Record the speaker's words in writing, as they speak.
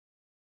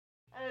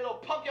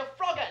pump your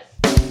froggers!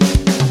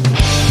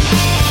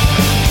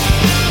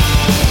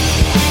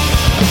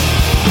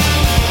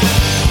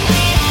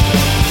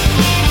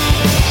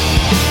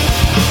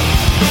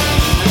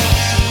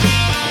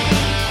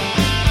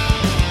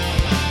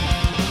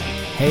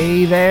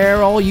 Hey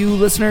there, all you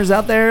listeners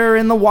out there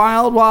in the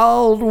wild,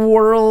 wild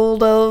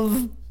world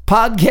of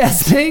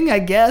podcasting, I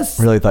guess.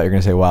 Really thought you were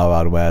going to say Wild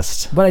Wild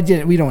West. But I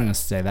didn't. We don't want to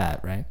say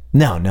that, right?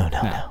 No.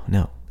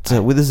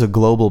 This is a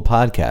global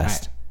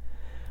podcast.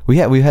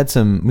 Right. We had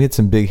some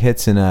big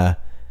hits in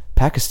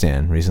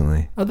Pakistan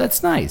recently. Oh,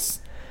 that's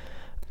nice.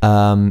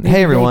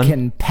 Hey everyone. They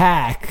can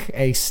pack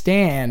a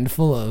stand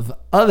full of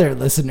other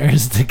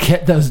listeners to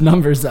get those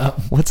numbers up.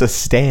 What's a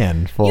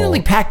stand full? You know,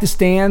 like pack the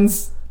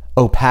stands.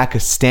 Oh,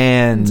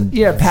 Pakistan.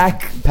 Yeah,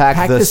 pack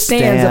the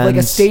stands of like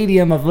a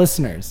stadium of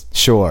listeners.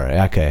 Sure.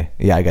 Okay.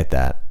 Yeah, I get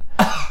that.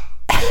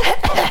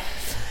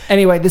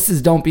 Anyway, this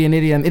is Don't Be an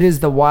Idiom. It is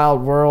the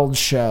Wild World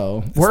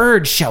Show.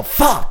 Word show.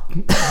 Fuck.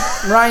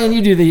 Ryan,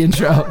 you do the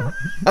intro.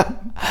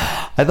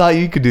 I thought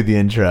you could do the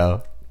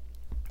intro.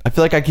 I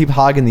feel like I keep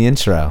hogging the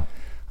intro.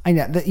 I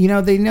know. You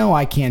know, they know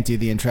I can't do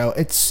the intro.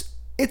 It's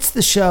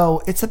the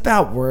show. It's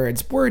about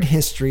words, word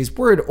histories,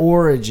 word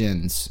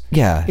origins.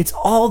 Yeah. It's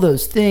all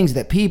those things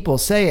that people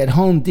say at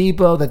Home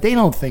Depot that they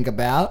don't think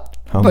about.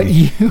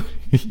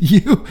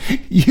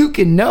 You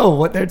can know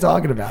what they're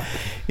talking about.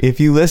 If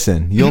you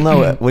listen, you'll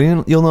know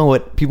you'll know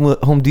what people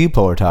at Home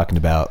Depot are talking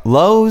about.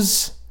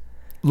 Lowe's,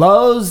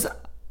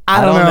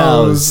 I don't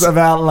know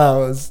about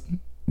Lowe's.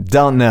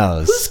 Don't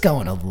knows. Who's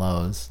going to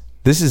Lowe's?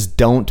 This is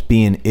Don't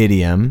Be an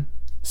Idiom.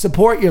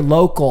 Support your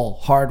local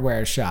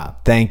hardware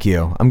shop. Thank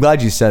you. I'm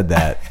glad you said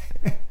that.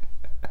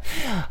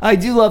 I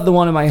do love the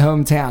one in my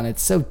hometown.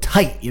 It's so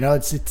tight, you know.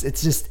 It's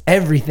just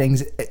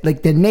everything's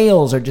like the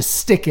nails are just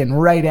sticking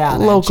right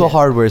out. Local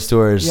hardware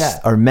stores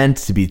are meant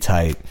to be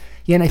tight.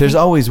 Yeah, and there's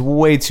always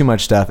way too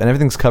much stuff, and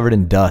everything's covered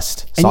in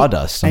dust,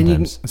 sawdust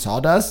sometimes.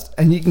 Sawdust,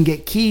 and you can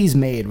get keys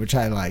made, which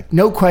I like.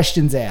 No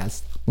questions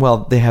asked.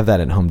 Well, they have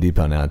that at Home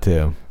Depot now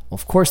too. Well,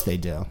 of course they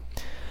do.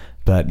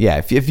 But yeah,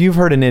 if you've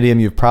heard an idiom,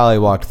 you've probably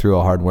walked through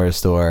a hardware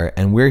store,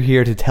 and we're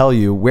here to tell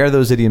you where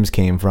those idioms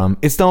came from.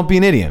 It's Don't Be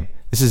an Idiom.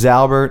 This is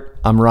Albert.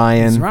 I'm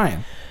Ryan. This is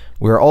Ryan.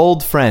 We're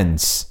old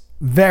friends.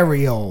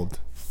 Very old.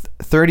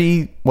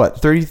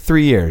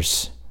 33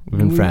 years we've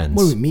been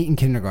friends. We meet in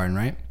kindergarten,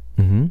 right?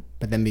 Mm-hmm.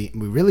 But then we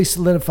really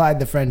solidified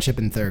the friendship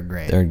in third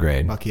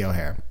grade. Bucky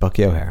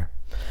O'Hare.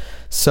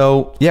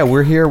 So yeah,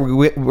 we're here.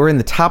 We're in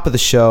the top of the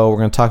show. We're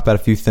going to talk about a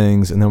few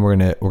things, and then we're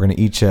gonna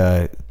each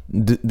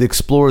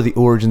explore the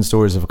origin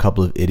stories of a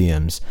couple of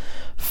idioms.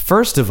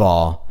 First of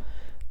all,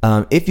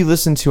 if you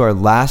listened to our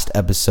last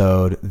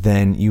episode,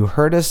 then you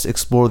heard us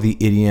explore the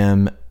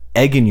idiom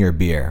 "egg in your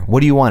beer." What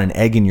do you want, an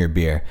egg in your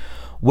beer?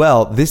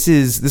 Well,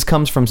 this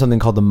comes from something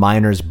called the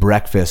miner's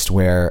breakfast,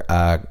 where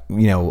what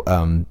do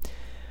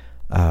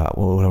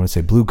I want to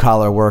say? Blue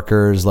collar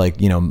workers,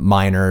 like,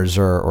 miners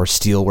or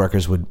steel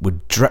workers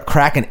would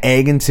crack an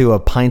egg into a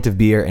pint of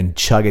beer and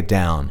chug it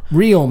down.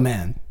 Real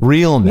men.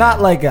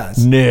 Not like us.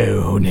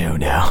 No.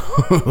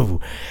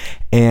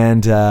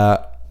 And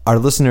our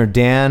listener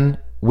Dan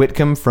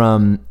Whitcomb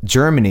from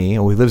Germany, he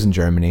lives in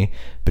Germany,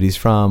 but he's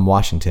from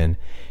Washington.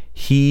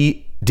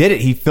 He did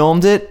it. He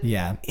filmed it.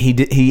 Yeah.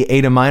 He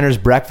ate a miner's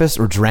breakfast,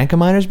 or drank a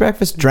miner's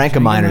breakfast. Drank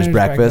a miner's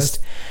breakfast.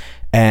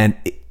 And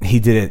he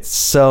did it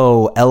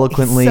so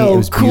eloquently. So it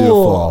was cool.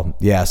 beautiful.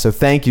 Yeah. So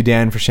thank you,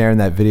 Dan, for sharing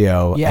that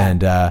video. Yeah.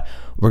 And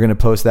we're going to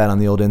post that on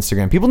the old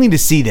Instagram. People need to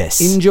see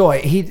this.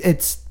 Enjoy. He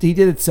did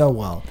it so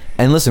well.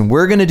 And listen,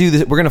 we're going to do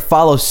this. We're going to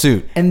follow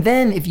suit. And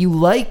then if you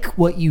like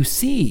what you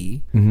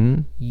see,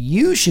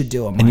 you should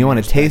do a miner's and you want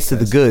a taste breakfast. of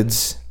the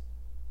goods.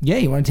 Yeah,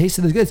 you want a taste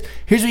of the goods.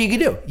 Here's what you can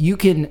do. You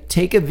can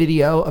take a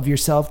video of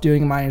yourself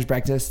doing a miner's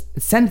breakfast,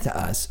 send it to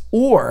us,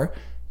 or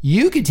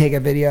you could take a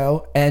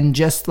video and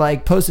just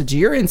post it to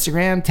your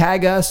Instagram,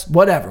 tag us,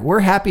 whatever.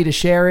 We're happy to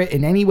share it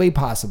in any way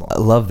possible. I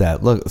love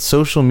that. Look,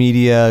 social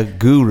media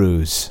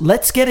gurus.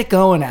 Let's get it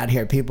going out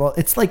here, people.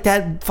 It's like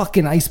that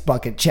fucking ice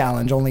bucket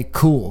challenge, only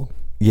cool.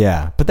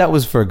 Yeah, but that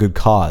was for a good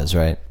cause,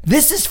 right?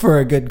 This is for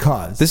a good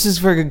cause.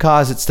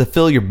 It's to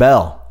fill your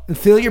bell.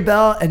 Fill your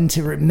bell and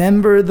to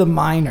remember the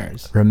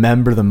miners.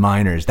 Remember the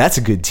miners. That's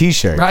a good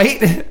t-shirt.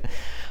 Right?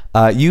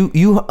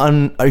 You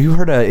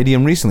heard an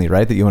idiom recently,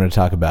 right, that you want to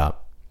talk about?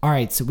 All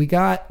right, so we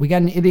got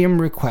an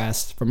idiom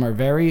request from our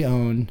very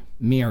own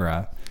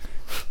Mira.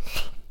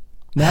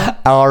 No?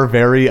 Our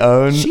very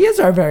own? She is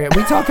our very own.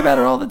 We talk about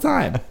her all the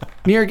time.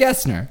 Mira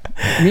Gessner.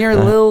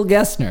 Lil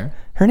Gessner.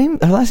 Her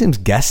last name's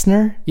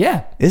Gessner?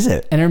 Yeah. Is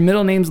it? And her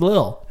middle name's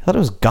Lil. I thought it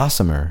was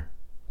Gossamer.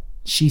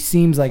 She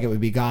seems like it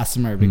would be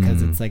Gossamer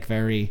because it's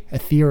very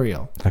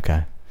ethereal.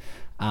 Okay.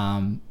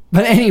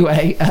 But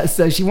anyway,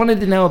 so she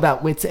wanted to know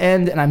about Wit's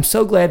End, and I'm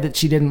so glad that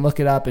she didn't look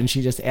it up and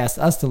she just asked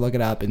us to look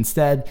it up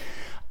instead.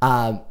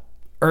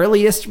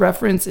 Earliest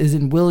reference is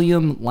in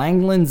William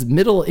Langland's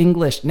Middle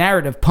English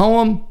narrative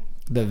poem,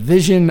 The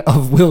Vision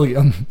of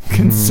William,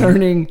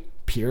 concerning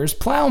Piers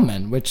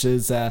Plowman, which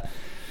is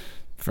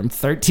from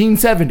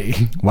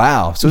 1370.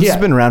 Wow. So this has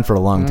been around for a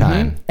long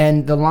time.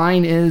 And the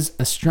line is,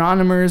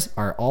 astronomers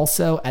are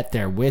also at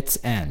their wits'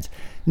 end.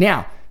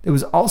 Now, there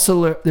was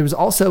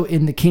also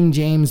in the King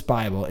James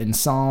Bible in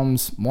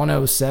Psalms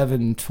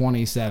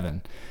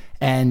 107:27.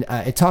 And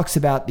it talks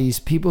about these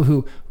people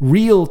who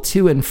reel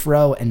to and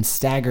fro and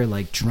stagger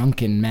like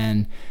drunken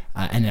men,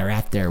 and they're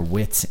at their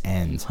wits'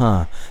 end.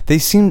 Huh. It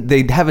seems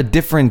like they have a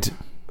different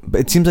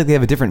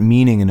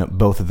meaning in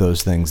both of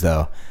those things,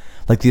 though.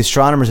 Like the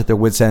astronomers at their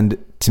wits' end,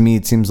 to me,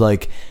 it seems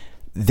like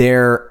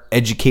their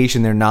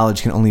education, their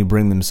knowledge can only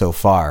bring them so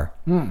far.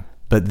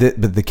 But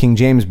the King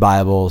James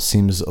Bible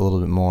seems a little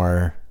bit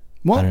more...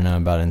 I don't know,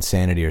 about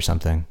insanity or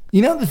something.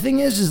 You know, the thing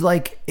is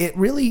like, it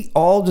really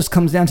all just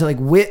comes down to like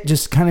wit,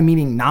 just kind of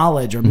meaning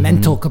knowledge or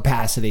mental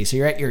capacity. So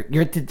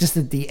you're just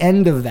at the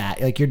end of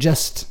that. Like you're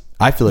just...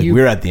 I feel like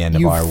we're at the end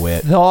of our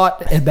wit.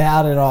 Thought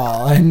about it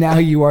all, and now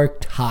you are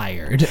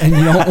tired, and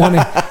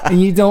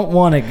you don't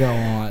want to go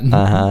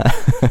on.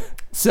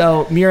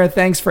 So, Mira,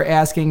 thanks for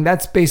asking.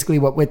 That's basically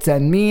what wit's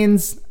end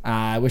means.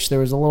 I wish there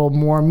was a little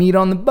more meat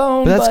on the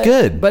bone. But that's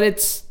good. But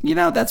it's,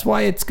 that's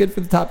why it's good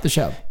for the top of the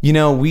show.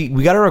 We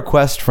got a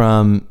request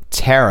from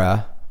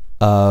Tara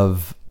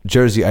of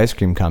Jersey Ice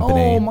Cream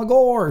Company. Oh, my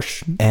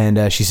gosh.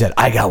 And she said,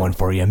 I got one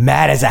for you.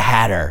 Mad as a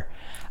Hatter.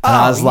 And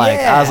I was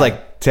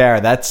like,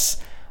 Tara,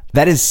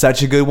 that is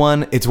such a good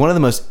one. It's one of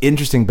the most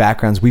interesting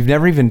backgrounds. We've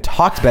never even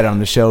talked about it on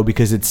the show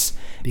because it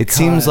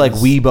seems like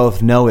we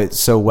both know it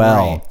so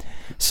well. Right.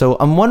 So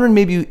I'm wondering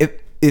maybe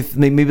if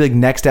maybe like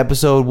next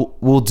episode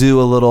we'll do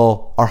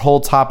our whole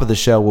top of the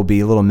show will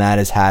be a little Mad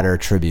as Hatter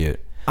tribute.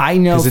 I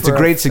know, because it's a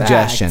great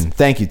suggestion.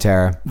 Thank you,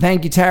 Tara.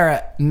 Thank you,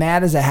 Tara.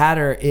 Mad as a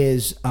Hatter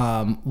is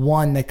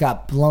one that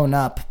got blown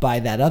up by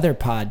that other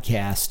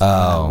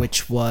podcast,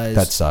 which was...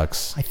 That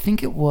sucks. I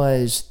think it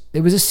was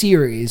a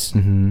series.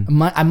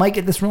 I might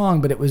get this wrong,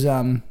 but it was...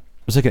 It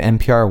was like an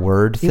NPR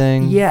word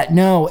thing.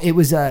 No, it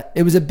was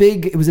a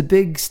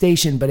big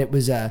station, but it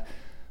was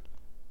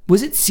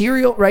was it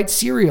Serial? Right,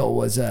 Serial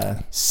was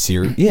a...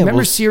 Serial? Yeah.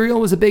 Remember Serial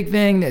was a big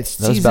thing? That's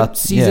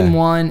season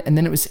 1, and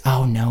then it was...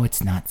 Oh, no,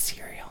 it's not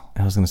Serial.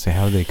 I was going to say,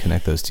 how do they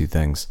connect those two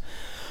things?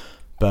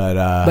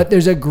 But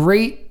there's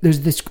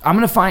this... I'm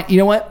going to find... You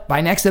know what? By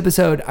next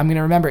episode, I'm going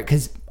to remember it,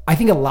 because I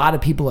think a lot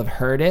of people have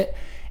heard it,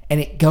 and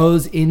it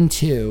goes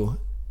into...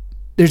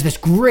 There's this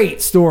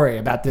great story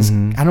about this.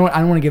 I don't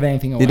want to give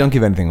anything away. You don't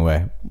give anything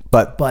away,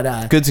 but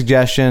good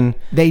suggestion.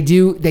 They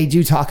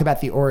do talk about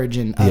the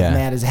origin of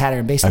Mad as a Hatter,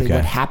 and basically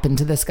what happened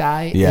to this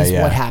guy is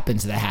what happened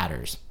to the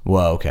Hatters.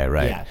 Whoa, okay,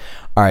 right. Yeah.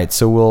 All right,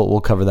 so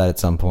we'll cover that at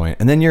some point.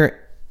 And then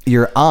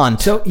your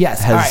aunt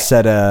has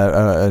said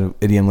a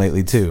idiom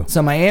lately too.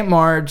 So my Aunt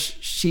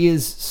Marge, she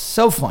is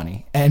so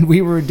funny, and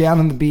we were down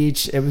on the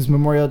beach. It was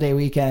Memorial Day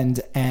weekend,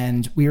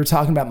 and we were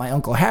talking about my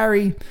Uncle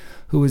Harry,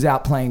 who was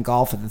out playing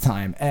golf at the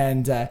time.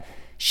 And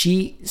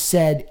she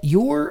said,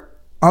 your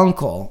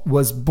uncle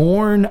was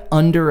born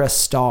under a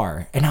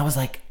star. And I was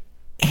like,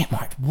 Aunt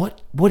Marge,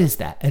 what is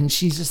that? And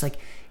she's just like,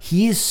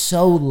 he is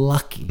so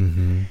lucky.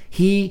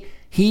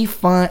 He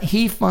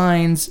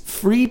finds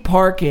free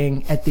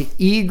parking at the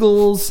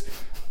Eagles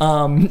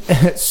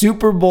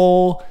Super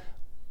Bowl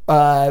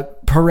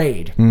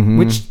parade,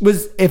 which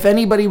was, if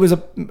anybody was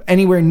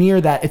anywhere near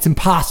that, it's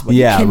impossible.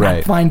 You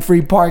cannot find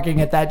free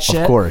parking at that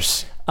shit. Of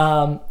course.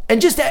 And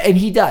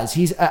he does.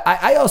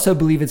 I also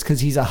believe it's because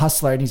he's a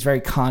hustler and he's very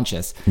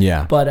conscious.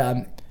 Yeah.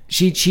 But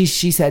she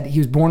said he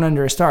was born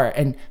under a star,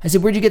 and I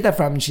said, where'd you get that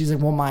from? And she's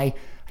like, well, I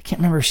can't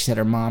remember if she said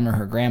her mom or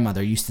her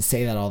grandmother used to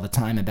say that all the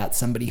time about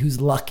somebody who's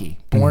lucky,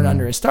 born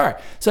under a star.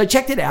 So I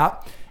checked it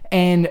out,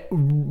 and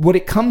what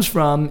it comes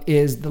from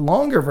is the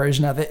longer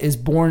version of it is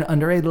born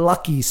under a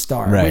lucky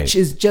star, which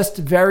is just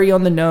very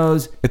on the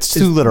nose. It's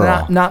too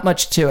literal. Not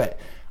much to it.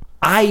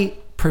 I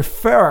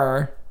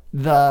prefer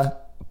the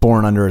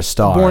born under a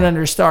star. Born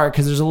under a star,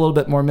 because there's a little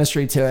bit more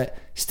mystery to it.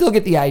 Still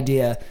get the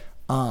idea.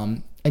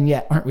 And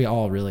yet, aren't we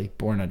all really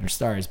born under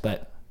stars?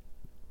 But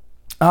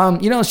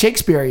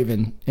Shakespeare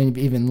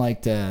even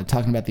liked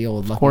talking about the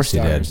old lucky stars. Of course he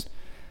did.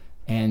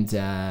 And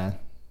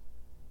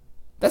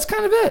that's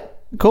kind of it.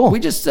 Cool. We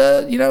just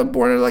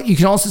born under, you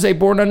can also say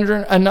born under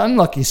an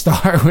unlucky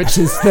star, which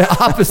is the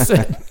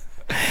opposite.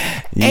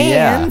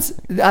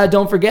 And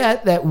don't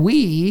forget that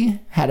we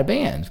had a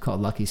band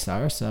called Lucky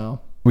Star, so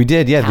we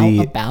did. Yeah.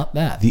 How about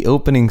that? The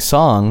opening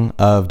song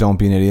of Don't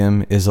Be an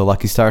Idiom is a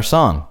Lucky Star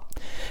song.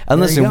 And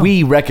listen,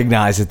 we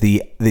recognize that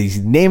the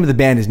name of the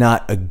band is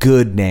not a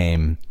good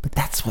name, but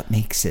that's what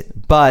makes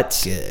it.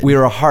 But good. We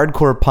were a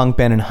hardcore punk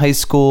band in high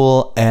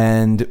school,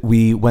 and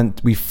we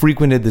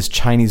frequented this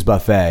Chinese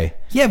buffet.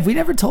 Yeah, have we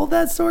never told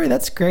that story?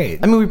 That's great.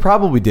 I mean, we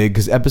probably did,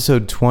 because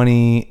episode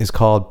 20 is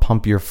called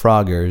 "Pump Your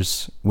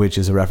Froggers," which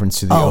is a reference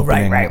to the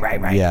opening.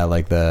 Right. Yeah,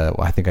 like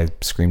I think I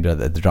screamed at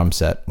the drum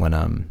set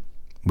when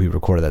we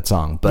recorded that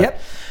song.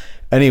 But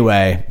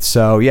anyway,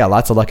 so yeah,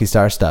 lots of Lucky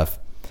Star stuff.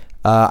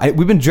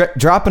 We've been drip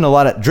dropping a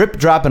lot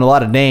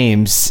of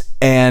names,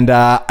 and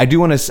I do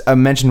want to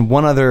mention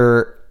one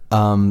other,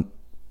 a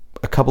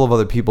couple of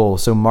other people.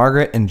 So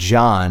Margaret and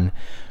John,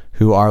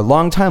 who are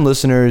longtime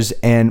listeners,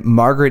 and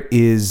Margaret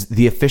is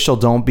the official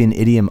Don't Be an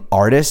Idiom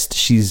artist.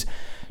 She's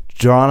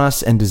drawn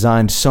us and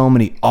designed so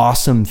many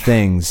awesome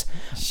things.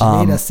 She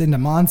made us into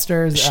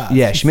monsters. She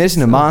made us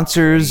into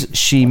monsters.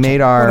 She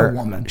made our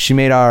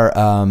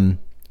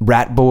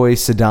Rat Boy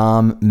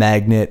Saddam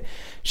magnet.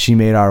 She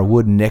made our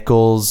wood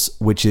nickels,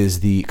 which is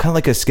the kind of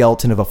like a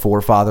skeleton of a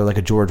forefather, like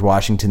a George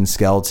Washington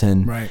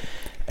skeleton. Right.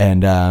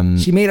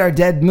 And she made our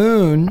dead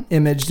moon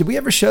image. Did we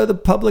ever show the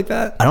public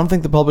that? I don't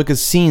think the public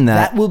has seen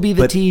that. That will be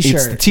the t-shirt.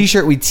 It's the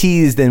t-shirt we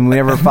teased and we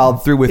never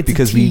followed through with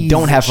because we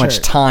don't have much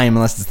time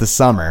unless it's the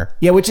summer.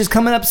 Yeah, which is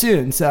coming up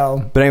soon.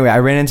 So, but anyway, I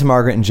ran into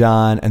Margaret and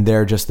John, and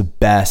they're just the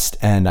best.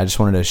 And I just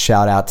wanted to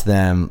shout out to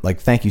them. Like,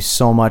 thank you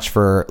so much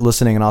for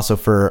listening, and also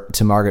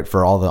to Margaret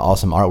for all the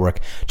awesome artwork.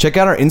 Check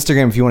out our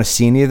Instagram if you want to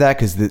see any of that,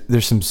 because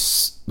there's some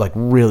like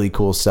really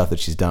cool stuff that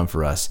she's done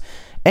for us.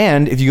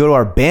 And if you go to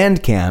our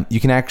Bandcamp, you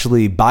can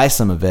actually buy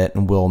some of it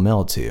and we'll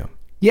mail it to you.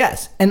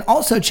 Yes. And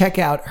also check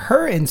out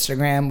her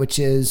Instagram, which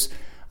is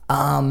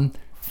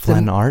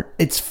Flynn Art.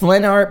 It's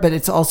Flynn Art, but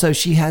it's also,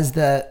 she has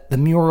the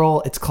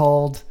mural. It's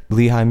called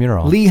Lehigh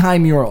Mural. Lehigh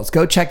Murals.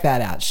 Go check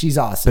that out. She's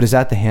awesome. But is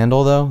that the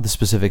handle though? The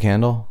specific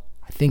handle?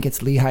 I think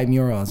it's Lehigh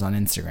Murals on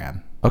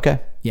Instagram. Okay.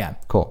 Yeah.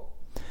 Cool.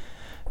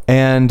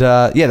 And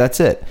yeah,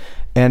 that's it.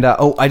 And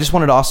I just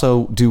wanted to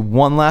also do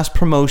one last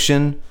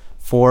promotion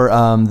for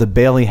the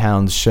Bailey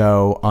Hounds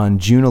show on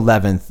June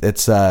 11th.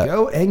 It's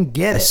go and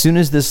get it. As soon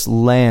as this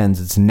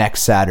lands, it's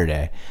next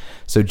Saturday.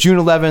 So June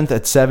 11th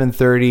at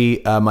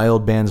 7:30, my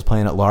old band's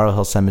playing at Laurel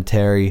Hill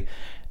Cemetery.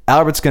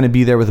 Albert's going to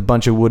be there with a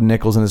bunch of wooden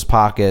nickels in his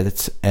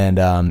pockets, and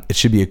it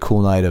should be a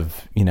cool night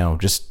of,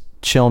 just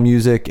chill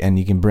music. And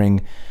you could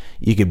bring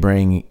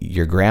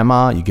your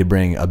grandma, you could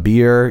bring a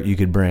beer, you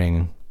could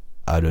bring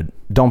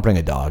don't bring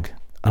a dog.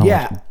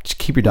 Just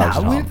keep your dogs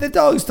at home. The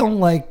dogs don't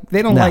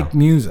like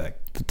music.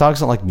 The dogs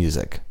don't like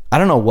music. I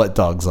don't know what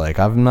dogs like.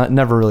 I've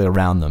never really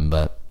around them,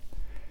 but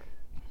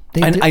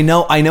I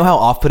know how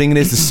off-putting it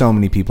is to so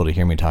many people to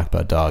hear me talk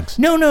about dogs.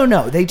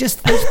 No. They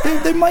just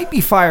there might be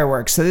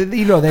fireworks, so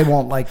they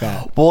won't like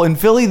that. Well, in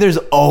Philly, there's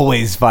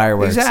always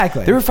fireworks.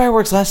 Exactly. There were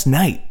fireworks last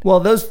night.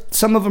 Well,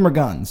 some of them are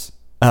guns.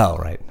 Oh,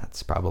 right.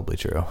 That's probably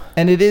true.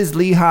 And it is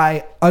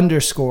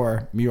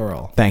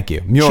Lehigh_mural. Thank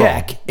you. Mural.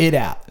 Check it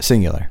out.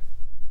 Singular.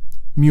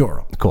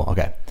 Mural. Cool.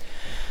 Okay.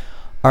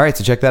 All right,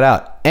 so check that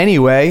out.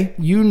 Anyway,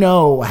 you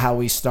know how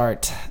we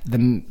start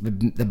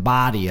the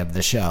body of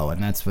the show,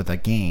 and that's with a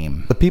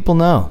game. The people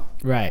know.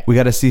 Right. We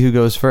got to see who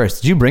goes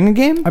first. Did you bring a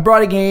game? I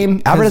brought a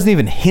game. Albert hasn't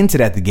even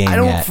hinted at the game yet. I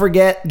don't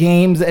forget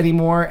games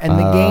anymore, and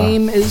the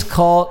game is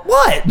called...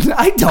 What?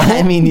 I don't.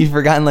 I mean, you've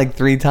forgotten like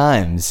 3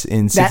 times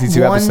in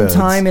 62 episodes. That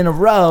one time in a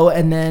row,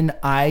 and then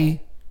I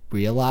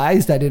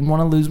realized I didn't want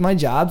to lose my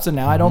job, so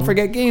now I don't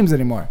forget games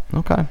anymore.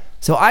 Okay.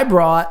 So I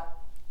brought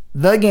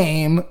the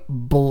game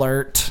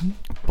Blurt.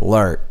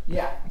 Blurt.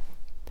 Yeah.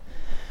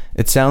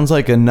 It sounds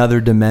like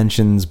another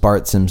dimension's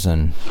Bart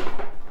Simpson.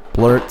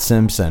 Blurt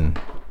Simpson.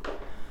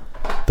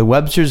 The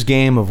Webster's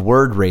game of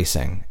word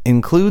racing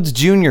includes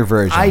junior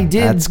version. I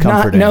did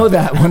not know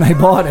that when I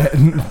bought it.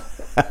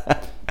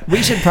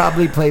 We should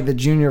probably play the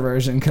junior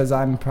version because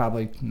I'm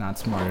probably not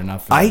smart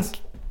enough for this.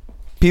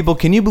 People,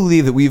 can you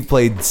believe that we've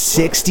played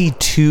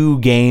 62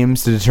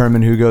 games to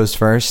determine who goes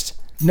first?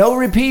 No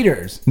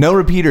repeaters. No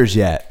repeaters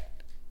yet.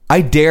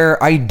 I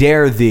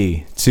dare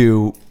thee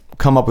to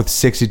come up with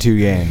 62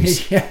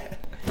 games. Yeah.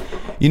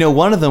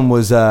 One of them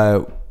was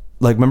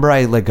remember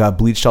I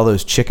bleached all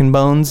those chicken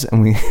bones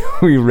and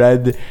we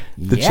read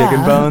the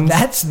chicken bones?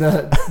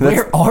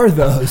 Where are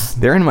those?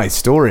 They're in my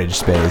storage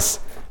space.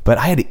 But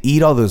I had to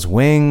eat all those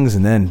wings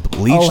and then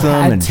bleach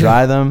them and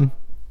dry them.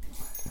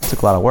 It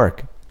took a lot of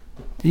work.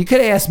 You could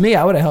have asked me.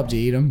 I would have helped you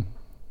eat them.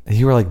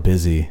 You were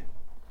busy.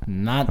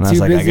 Not and too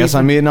busy. I guess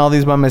I'm eating all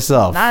these by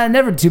myself.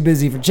 Never too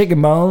busy for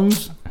chicken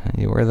bones.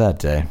 You were that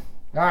day.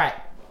 All right.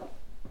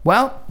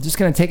 Well, just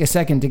going to take a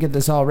second to get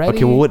this all ready.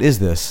 Okay, well, what is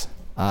this?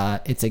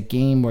 It's a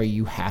game where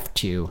you have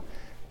to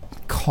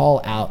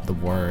call out the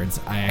words.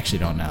 I actually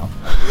don't know.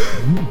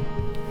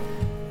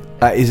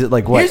 Is it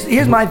like what?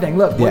 Here's my thing.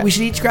 Look, we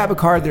should each grab a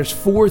card. There's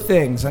 4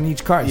 things on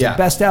each card. So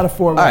best out of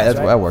 4 words. All right,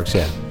 that works,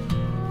 yeah.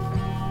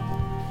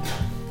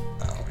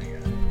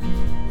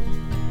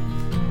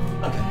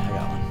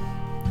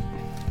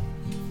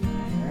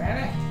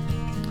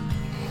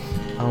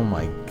 Oh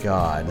my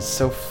god, it's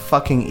so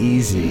fucking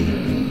easy.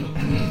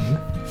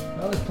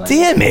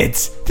 Damn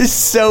it! This is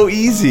so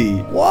easy.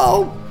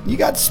 Whoa, you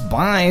got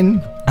spine.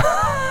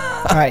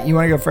 Alright, you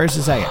want to go first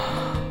or second?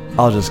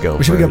 I'll just go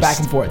first. Should we go back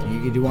and forth? You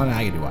can do one and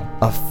I can do one.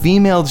 A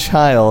female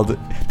child.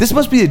 This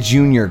must be a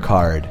junior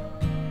card.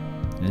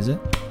 Is it?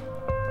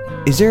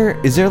 Is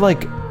there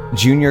like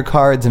junior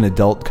cards and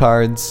adult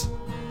cards?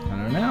 I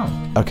don't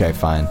know. Okay,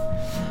 fine.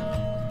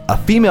 A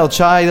female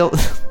child...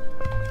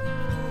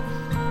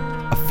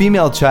 A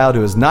female child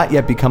who has not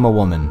yet become a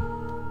woman.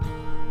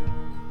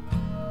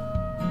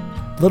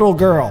 Little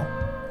girl.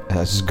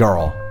 That's just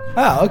girl.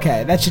 Oh,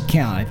 okay. That should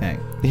count, I think.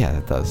 Yeah,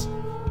 that does.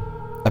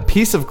 A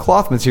piece of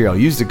cloth material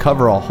used to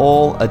cover a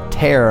hole, a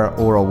tear,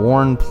 or a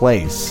worn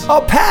place.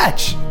 Oh,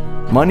 patch!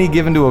 Money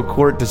given to a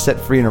court to set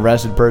free an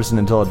arrested person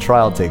until a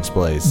trial takes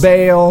place.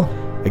 Bail.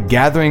 A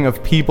gathering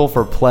of people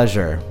for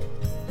pleasure.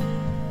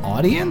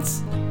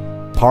 Audience?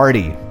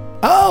 Party.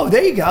 Oh,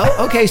 there you go.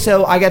 Okay,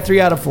 so I got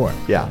 3 out of 4.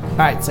 Yeah. All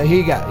right, so here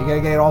you go. You got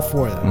to get all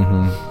 4 of them.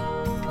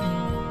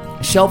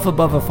 Mm-hmm. Shelf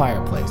above a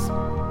fireplace.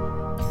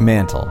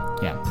 Mantle.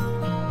 Yeah.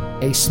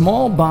 A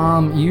small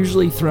bomb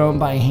usually thrown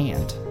by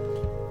hand.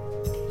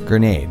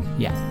 Grenade.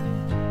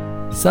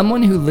 Yeah.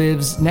 Someone who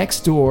lives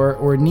next door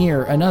or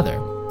near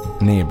another.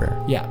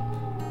 Neighbor. Yeah.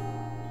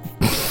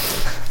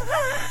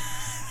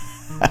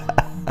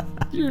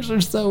 Yours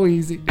are so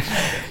easy.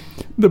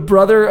 The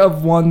brother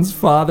of one's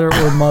father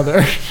or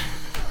mother.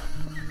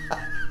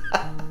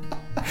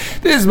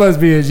 This must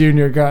be a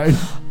junior card.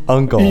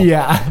 Uncle.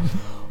 Yeah.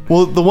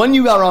 Well, the one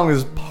you got wrong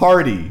is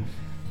party.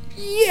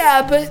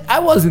 Yeah, but I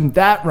wasn't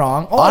that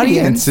wrong.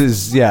 Audience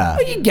is, yeah.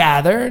 Well, you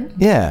gathered.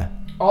 Yeah.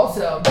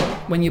 Also,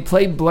 when you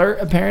play Blurt,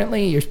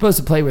 apparently, you're supposed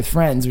to play with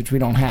friends, which we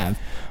don't have.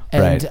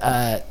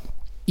 And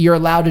you're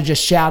allowed to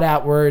just shout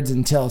out words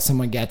until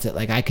someone gets it.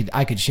 Like I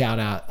could shout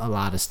out a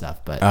lot of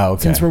stuff, but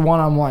since we're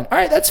one-on-one. All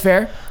right, that's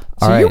fair.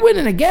 So you're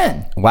winning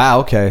again.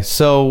 Wow, okay.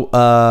 So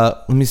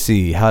let me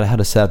see how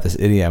to set up this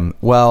idiom.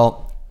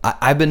 Well,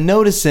 I've been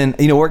noticing,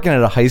 working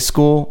at a high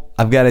school,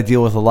 I've got to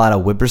deal with a lot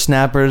of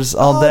whippersnappers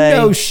all day.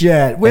 Oh, no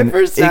shit.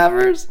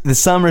 Whippersnappers? The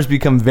summers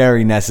become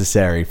very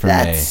necessary for me.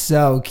 That's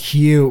so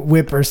cute.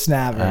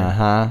 Whippersnapper.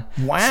 Uh-huh.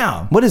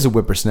 Wow. What is a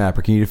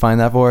whippersnapper? Can you define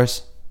that for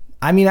us?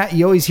 I mean,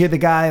 you always hear the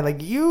guy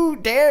like,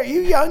 you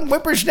young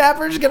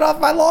whippersnappers, get off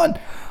my lawn.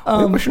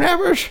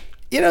 Whippersnappers?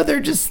 They're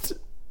just,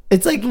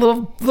 it's like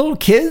little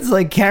kids,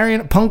 like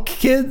carrying punk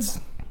kids.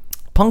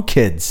 Punk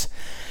kids.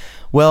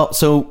 Well,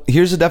 so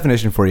here's a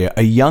definition for you.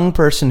 A young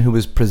person who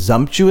is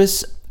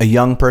presumptuous, a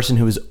young person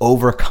who is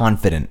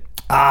overconfident.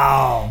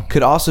 Oh.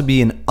 Could also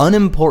be an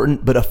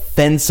unimportant but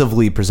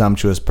offensively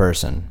presumptuous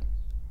person.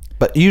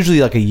 But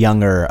usually like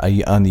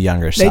on the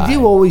younger side. They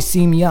do always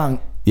seem young.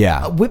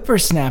 Yeah. A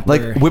whippersnapper.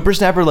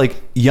 Like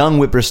young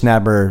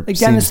whippersnapper. Like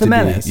Dennis the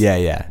Menace.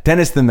 Yeah.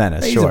 Dennis the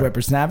Menace, He's sure. a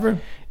whippersnapper.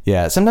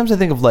 Yeah. Sometimes I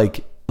think of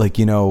like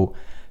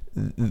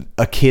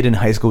a kid in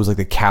high school was like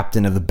the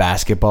captain of the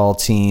basketball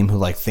team who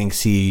like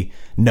thinks he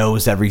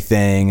knows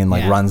everything and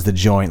like runs the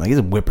joint. Like he's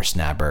a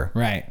whippersnapper.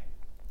 Right.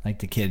 Like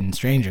the kid in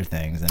Stranger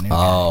Things.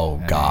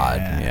 Oh, God.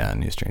 Yeah,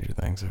 new Stranger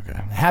Things. Okay.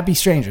 Happy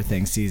Stranger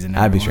Things season.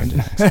 Happy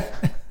Stranger Things.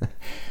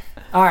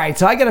 All right,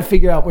 so I got to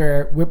figure out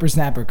where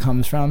whippersnapper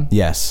comes from.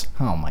 Yes.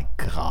 Oh, my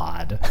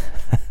God.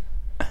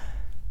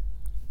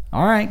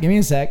 All right, give me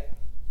a sec.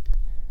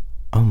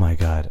 Oh, my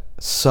God.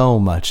 So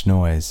much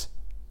noise.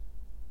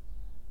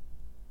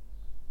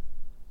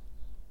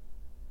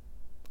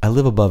 I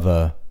live above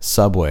a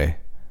subway.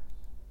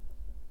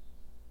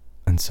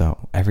 And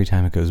so every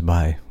time it goes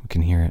by, we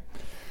can hear it.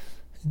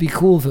 It'd be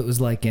cool if it was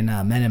like in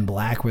Men in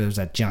Black where there's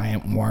that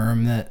giant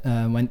worm that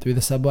went through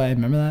the subway.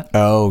 Remember that?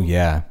 Oh,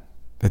 yeah.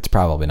 It's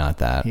probably not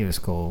that. He was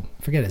cool.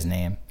 Forget his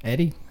name.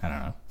 Eddie? I don't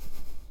know.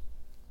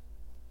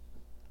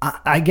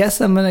 I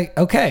guess I'm going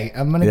to... Okay,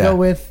 I'm going to go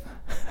with...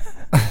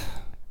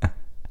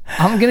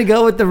 I'm going to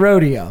go with the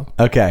rodeo.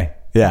 Okay.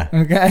 Yeah.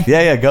 Okay?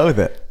 Yeah, go with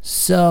it.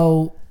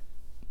 So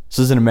this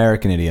is an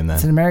American idiom then.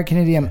 It's an American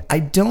idiom. I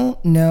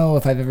don't know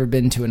if I've ever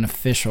been to an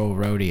official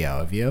rodeo.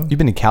 Have you? You've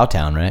been to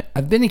Cowtown, right?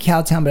 I've been to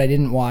Cowtown, but I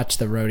didn't watch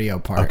the rodeo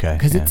part. Okay.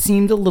 Because it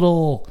seemed a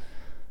little...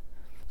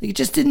 It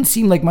just didn't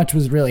seem like much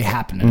was really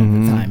happening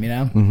at the time,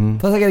 Mm-hmm.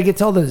 Plus, I got to get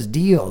to all those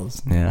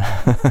deals.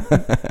 Yeah.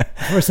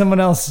 Before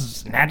someone else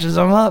snatches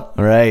them up.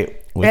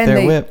 Right. With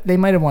their whip. They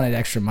might have wanted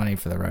extra money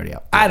for the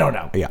rodeo. I don't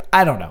know. Yeah.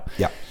 I don't know.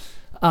 Yeah.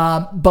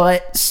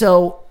 But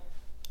so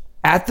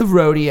at the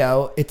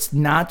rodeo, it's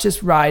not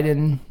just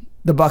riding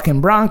the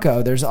bucking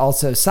bronco. There's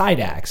also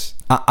side acts.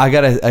 I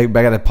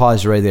gotta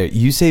pause right there.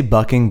 You say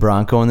bucking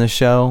bronco on this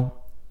show.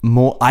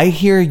 I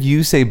hear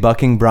you say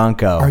bucking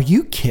bronco. Are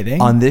you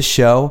kidding? On this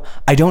show,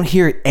 I don't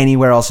hear it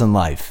anywhere else in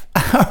life.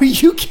 Are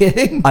you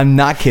kidding? I'm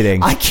not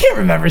kidding. I can't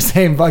remember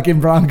saying bucking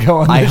bronco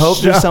on this show. I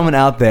hope there's someone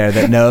out there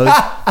that knows.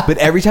 But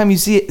every time you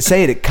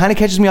say it kind of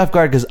catches me off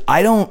guard because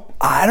I don't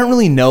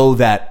really know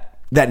that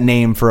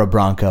name for a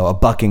bronco, a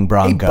bucking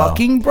bronco. A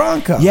bucking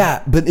bronco.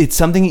 Yeah, but it's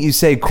something that you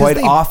say quite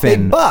often.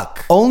 They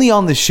buck. Only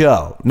on the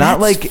show.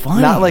 Not That's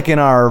like in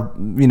our,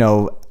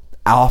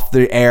 off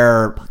the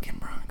air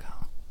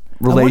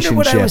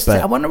relationship.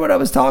 I wonder what I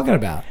was talking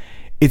about.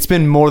 It's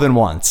been more than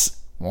once.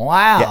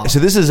 Wow. Yeah, so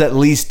this is at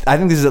least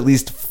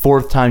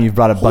fourth time you've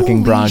brought a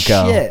bucking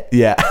bronco. Shit.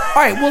 Yeah.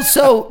 All right. Well,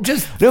 so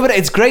just no, but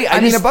it's great. I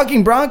mean, a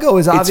bucking bronco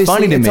is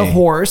obviously it's a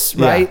horse,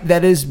 right? Yeah.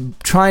 That is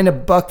trying to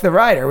buck the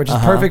rider, which is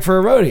perfect for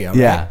a rodeo.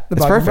 Yeah, right? The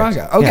it's bucking perfect.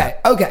 bronco. Okay.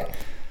 Yeah. Okay.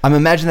 I'm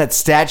imagining that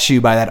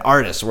statue by that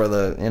artist where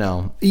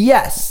the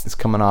yes, it's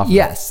coming off.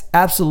 Yes,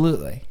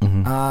 absolutely.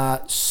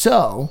 Mm-hmm.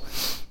 So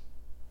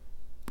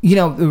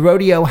the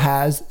rodeo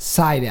has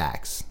side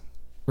acts,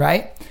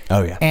 right?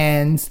 Oh yeah.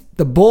 And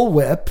the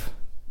bullwhip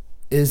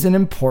is an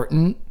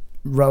important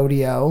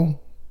rodeo,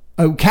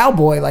 a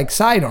cowboy like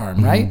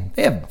sidearm, right?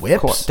 They have whips.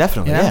 Of course,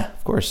 definitely, yeah,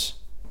 of course.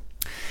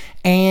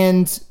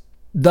 And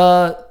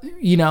when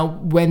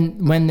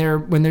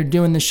they're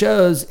doing the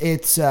shows,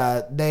 it's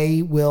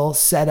they will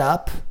set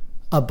up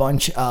a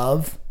bunch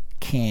of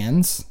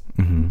cans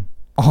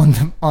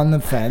on the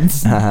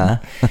fence,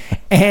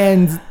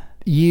 and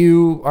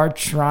you are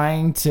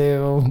trying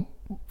to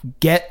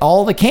get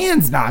all the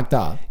cans knocked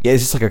off. Yeah,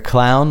 is this like a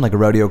clown, like a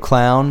rodeo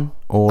clown,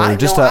 or a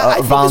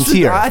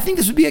volunteer? I think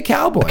this would be a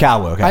cowboy. A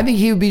cowboy, okay. I think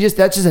he would be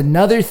that's just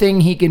another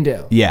thing he can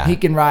do. Yeah. He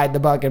can ride the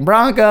bucking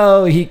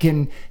bronco. He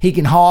can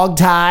hog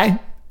tie.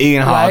 He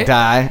can hog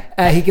tie.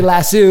 He can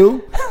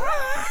lasso.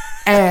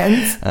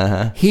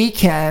 And he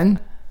can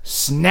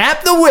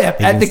snap the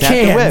whip at the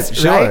cans.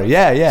 Sure, right?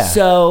 Yeah.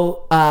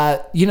 So,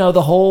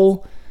 the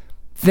whole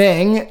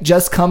thing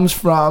just comes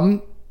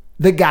from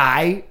the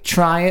guy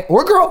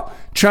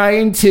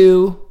trying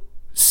to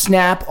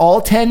snap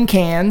all 10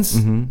 cans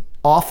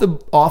off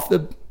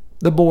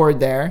the board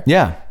there.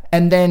 Yeah.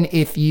 And then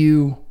if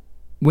you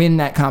win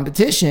that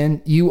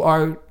competition, you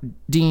are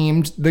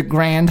deemed the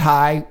grand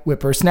high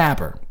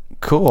whippersnapper.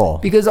 Cool.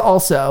 Because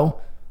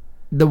also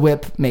the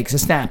whip makes a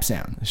snap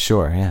sound.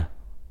 Sure, yeah.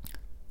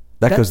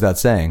 That goes without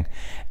saying.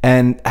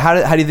 And how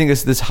do you think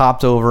this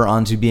hopped over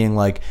onto being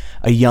like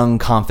a young,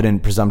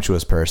 confident,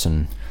 presumptuous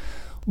person?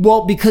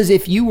 Well, because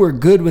if you were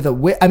good with a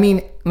whip, I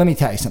mean, let me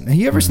tell you something. Have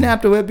you ever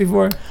snapped a whip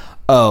before?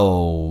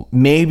 Oh,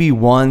 maybe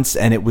once,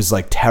 and it was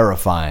like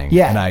terrifying.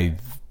 Yeah. And I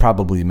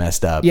probably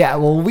messed up. Yeah,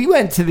 well, we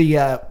went to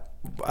the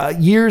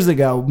years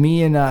ago,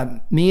 me and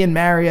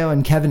Mario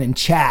and Kevin and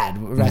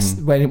Chad,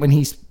 when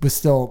he was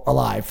still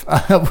alive,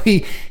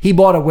 he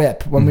bought a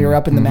whip when we were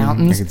up in the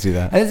mountains. I can see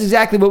that. And that's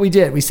exactly what we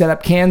did. We set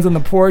up cans on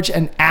the porch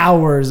and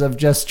hours of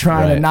just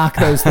trying to knock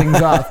those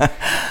things off.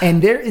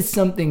 And there is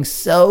something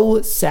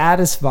so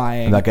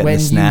satisfying when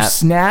you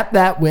snap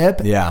that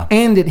whip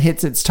and it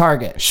hits its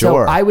target.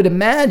 Sure. So I would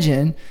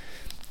imagine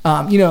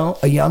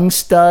a young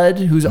stud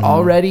who's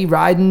already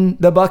riding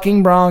the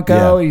bucking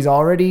bronco. Yeah. He's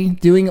already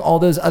doing all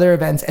those other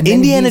events. And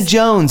Indiana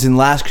Jones in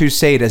Last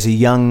Crusade as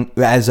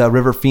a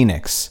River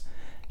Phoenix.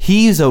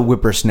 He's a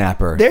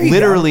whippersnapper,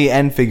 literally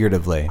and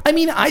figuratively. I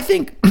mean, I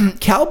think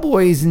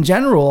cowboys in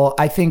general,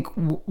 I think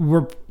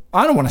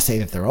I don't want to say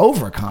that they're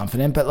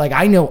overconfident, but like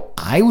I know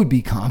I would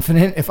be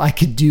confident if I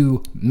could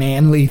do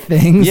manly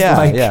things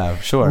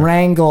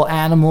wrangle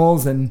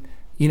animals and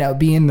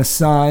be in the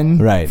sun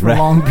for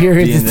long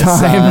periods of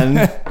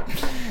time.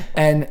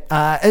 And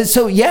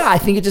so, I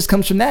think it just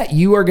comes from that.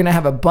 You are going to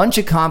have a bunch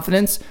of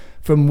confidence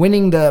from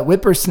winning the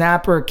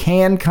whippersnapper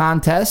can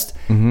contest.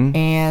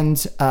 And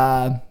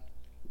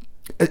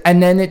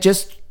then it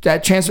just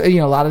transfer.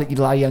 A lot of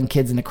young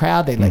kids in the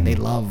crowd, they want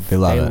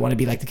to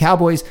be like the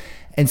cowboys.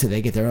 And so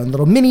they get their own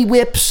little mini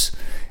whips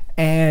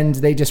and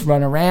they just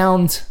run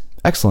around.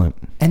 Excellent.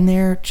 And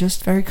they're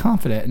just very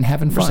confident and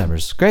having fun.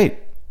 Great.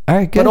 All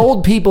right, good. But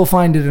old people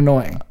find it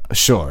annoying.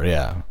 Sure,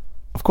 yeah.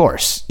 Of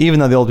course. Even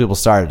though the old people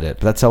started it,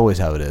 but that's always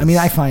how it is. I mean,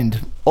 I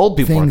find old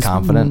people are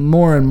confident,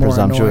 more and more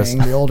presumptuous.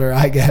 Annoying the older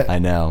I get. I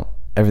know.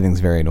 Everything's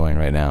very annoying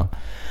right now.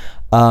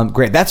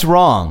 Great. That's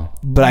wrong,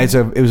 but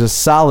it was a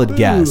solid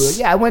guess.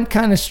 Yeah, I went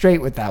kind of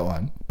straight with that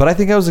one. But I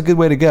think that was a good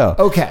way to go.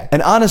 Okay.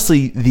 And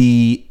honestly,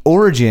 the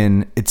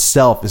origin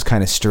itself is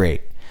kind of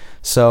straight.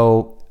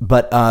 So...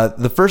 But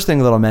the first thing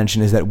that I'll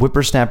mention is that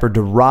whippersnapper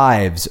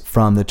derives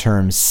from the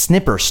term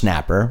snipper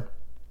snapper.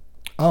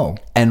 Oh.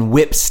 And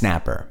whip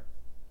snapper.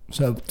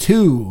 So it's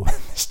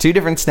two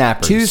different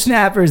snappers. Two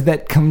snappers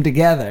that come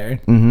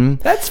together.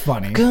 That's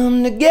funny.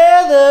 Come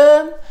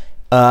together.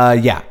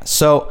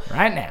 So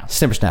right now.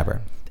 Snipper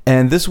snapper.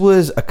 And this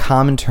was a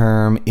common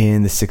term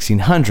in the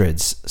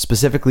 1600s,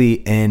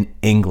 specifically in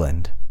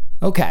England.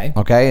 Okay.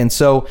 And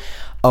so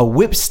a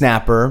whip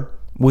snapper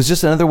was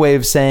just another way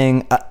of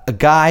saying a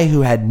guy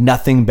who had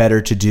nothing better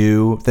to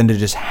do than to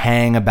just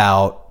hang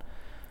about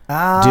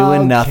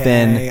doing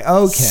nothing,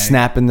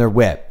 snapping their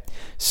whip.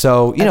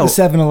 So, at the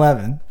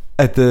 7-Eleven.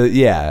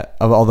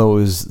 Although it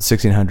was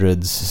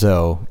 1600s,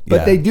 so...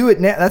 But they do it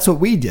now. That's what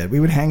we did.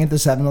 We would hang at the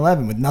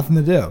 7-Eleven with nothing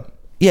to do.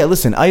 Yeah,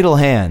 listen, idle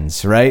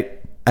hands, right?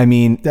 I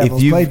mean...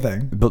 Devil's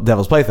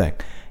plaything.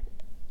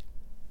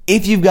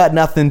 If you've got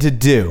nothing to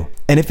do,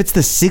 and if it's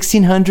the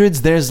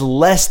 1600s, there's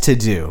less to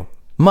do.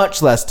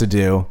 Much less to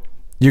do,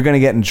 you're going to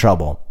get in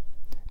trouble.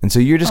 And so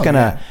you're just you're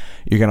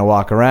going to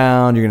walk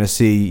around, you're going to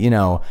see,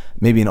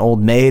 maybe an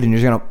old maid, and you're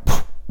just going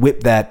to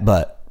whip that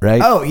butt, right?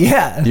 Oh,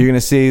 yeah. You're going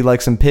to see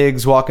like some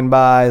pigs walking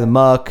by, the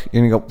muck,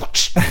 you're going to go,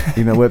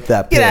 you're going to whip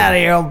that pig. Get out of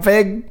here, old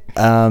pig.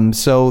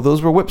 So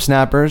those were whip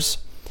snappers.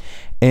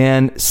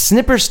 And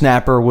snipper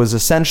snapper was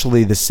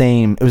essentially the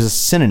same, it was a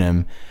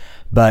synonym,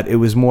 but it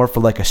was more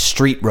for like a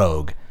street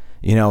rogue,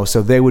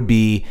 so they would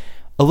be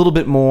a little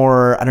bit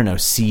more, I don't know,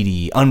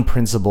 seedy,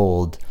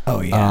 unprincipled,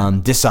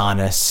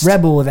 dishonest.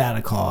 Rebel without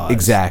a cause.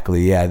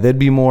 Exactly, yeah. They'd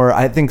be more,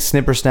 I think,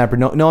 snipper snapper.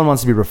 No one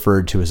wants to be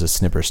referred to as a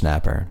snipper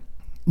snapper.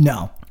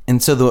 No.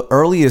 And so the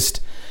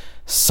earliest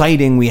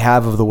sighting we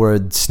have of the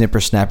word snipper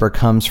snapper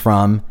comes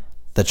from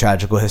the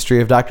tragical history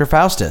of Dr.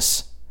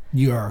 Faustus.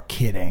 You're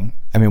kidding.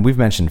 I mean, we've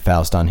mentioned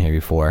Faust on here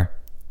before.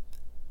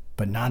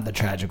 But not the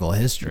tragical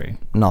history.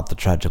 Not the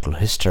tragical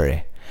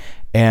history.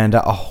 and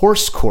a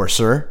horse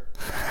courser.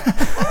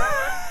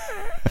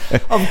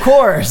 Of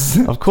course.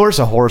 Of course,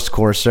 a horse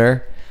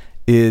courser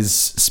is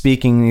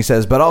speaking, and he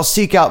says, "But I'll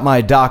seek out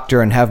my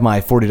doctor and have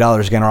my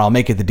 $40 again, or I'll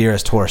make it the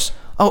dearest horse.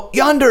 Oh,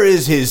 yonder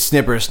is his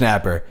snipper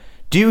snapper.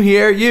 Do you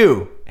hear?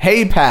 You,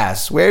 Hay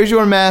Pass, where's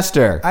your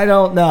master?" I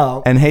don't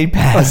know. And Hay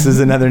Pass is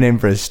another name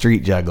for a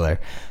street juggler.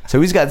 So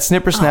he's got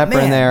snipper snapper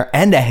in there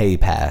and a Hay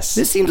Pass.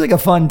 This seems like a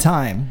fun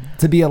time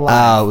to be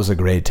alive. Oh, it was a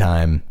great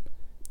time.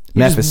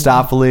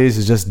 Mephistopheles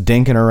is just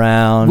dinking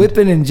around,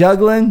 whipping and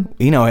juggling.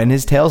 You know, and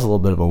his tail's a little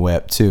bit of a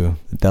whip too.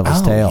 The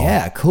devil's tail.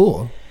 Yeah,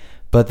 cool.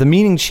 But the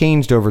meaning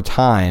changed over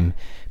time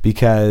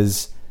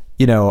because,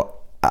 you know,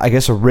 I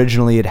guess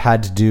originally it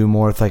had to do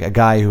more with like a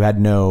guy who had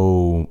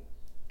no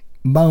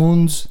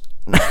bones.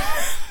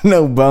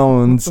 No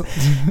bones.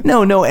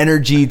 No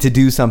energy to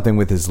do something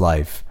with his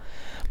life.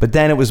 But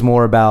then it was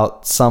more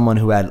about someone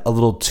who had a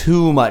little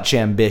too much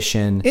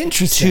ambition,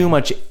 too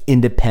much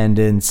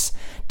independence,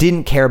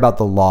 didn't care about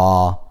the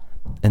law.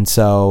 And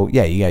so,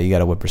 yeah, you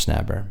got a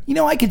whippersnapper. You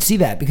know, I could see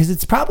that because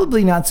it's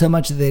probably not so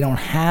much that they don't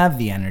have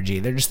the energy.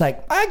 They're just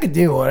like, I could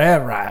do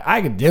whatever.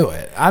 I could do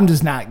it. I'm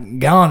just not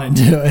gonna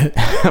do it.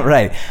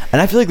 Right.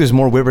 And I feel like there's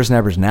more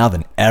whippersnappers now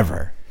than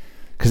ever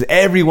because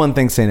everyone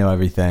thinks they know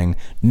everything.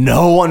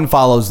 No one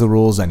follows the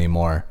rules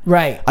anymore.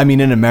 Right. I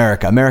mean, in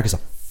America's a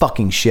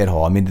fucking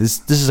shithole. I mean,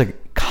 this is a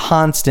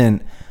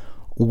constant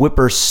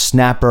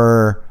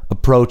whippersnapper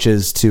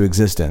approaches to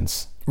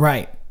existence.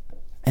 Right.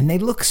 And they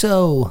look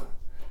so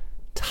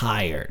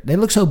tired. They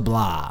look so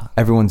blah.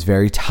 Everyone's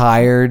very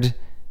tired.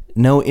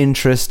 No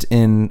interest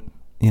in,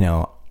 you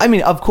know, I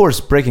mean, of course,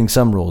 breaking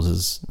some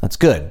rules that's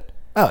good.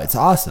 Oh, it's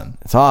awesome.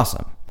 It's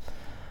awesome.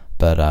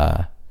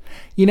 But,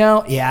 you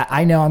know, yeah,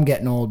 I know I'm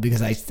getting old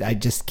because I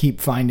just keep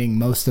finding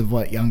most of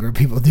what younger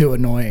people do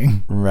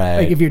annoying. Right.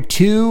 Like if you're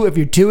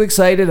too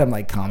excited, I'm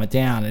like, calm it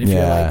down. And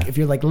if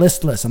you're like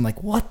listless, I'm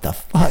like, what the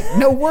fuck?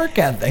 No work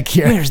ethic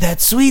here. Where's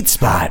that sweet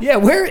spot? Yeah,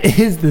 where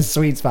is the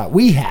sweet spot?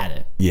 We had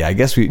it. Yeah, I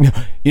guess in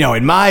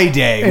my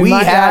day, we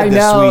had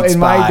the sweet spot. In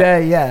my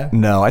day, yeah.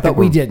 No, I think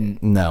we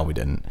didn't. No, we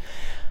didn't.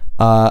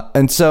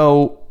 And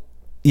so,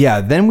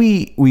 yeah, then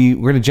we're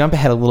going to jump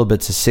ahead a little bit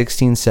to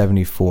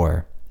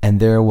 1674. And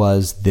there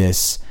was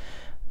this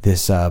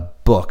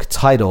book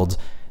titled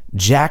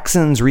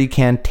Jackson's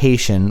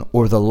Recantation,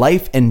 or the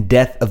Life and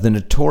Death of the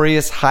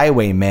Notorious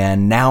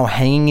Highwayman Now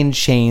Hanging in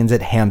Chains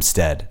at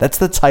Hampstead. That's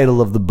the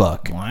title of the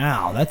book.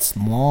 Wow, that's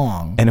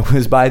long. And it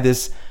was by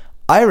this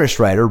Irish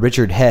writer,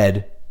 Richard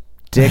Head,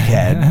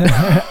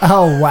 dickhead.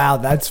 Oh, wow,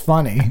 that's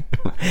funny.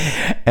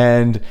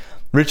 And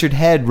Richard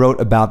Head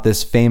wrote about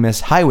this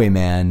famous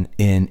highwayman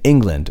in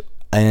England.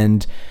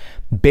 And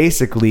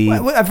basically,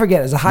 I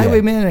forget, is a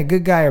highwayman a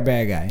good guy or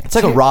bad guy? It's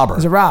like a robber.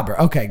 It's a robber.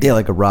 Okay, good. Yeah,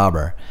 like a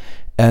robber.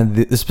 And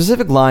the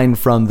specific line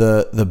from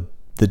the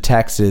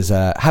text is,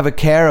 have a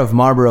care of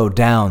Marlborough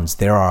Downs.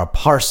 There are a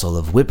parcel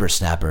of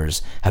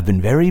whippersnappers have been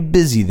very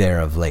busy there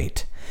of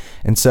late.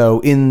 And so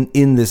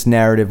in this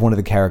narrative, one of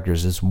the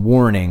characters is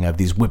warning of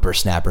these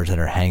whippersnappers that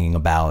are hanging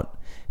about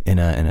in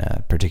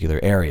a particular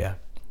area.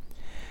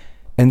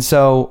 And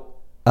so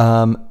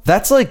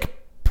that's like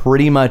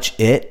pretty much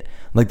it.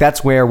 Like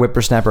that's where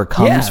whippersnapper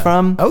comes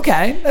from.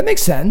 Okay, that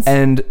makes sense.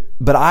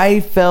 But I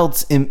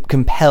felt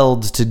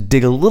compelled to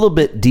dig a little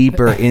bit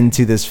deeper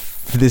into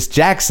this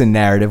Jackson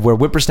narrative where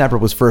whippersnapper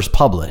was first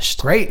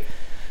published. Great.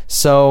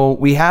 So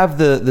we have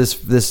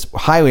this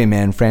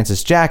highwayman,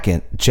 Francis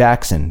Jackson.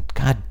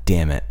 God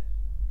damn it.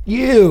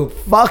 You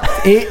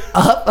fucked it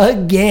up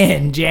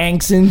again,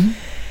 Jackson.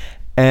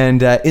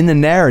 And in the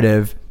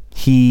narrative,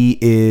 he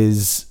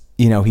is,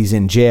 he's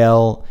in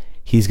jail.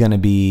 He's going to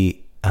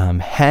be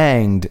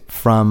hanged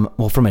from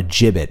a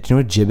gibbet. Do you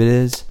know what gibbet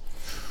is?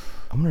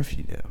 I wonder if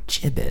you do.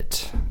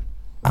 Gibbet.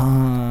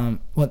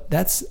 Well,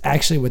 that's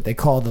actually what they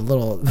call the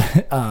little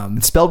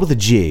it's spelled with a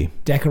G.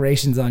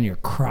 Decorations on your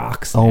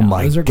Crocs. Now. Oh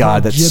my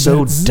God, that's gibbets.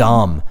 So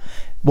dumb.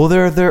 Well,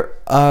 they're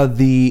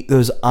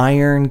those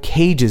iron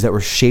cages that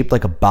were shaped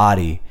like a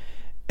body,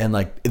 and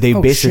like they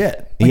basically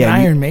like an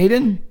Iron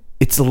Maiden.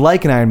 It's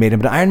like an Iron Maiden,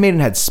 but Iron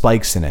Maiden had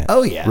spikes in it.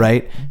 Oh yeah,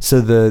 right.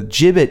 So the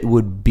gibbet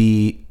would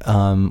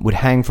would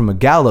hang from a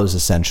gallows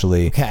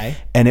essentially. Okay,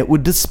 and it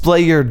would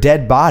display your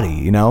dead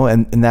body,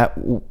 and that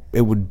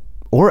it would.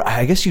 Or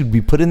I guess you'd be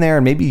put in there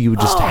and maybe you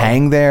would just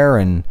hang there.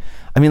 And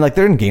I mean, like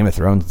they're in Game of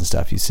Thrones and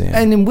stuff, you see.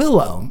 And in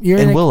Willow. You're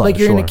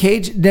in a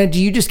cage. Now, do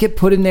you just get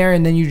put in there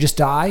and then you just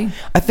die?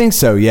 I think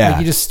so, yeah. Like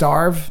you just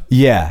starve?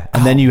 Yeah.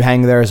 And then you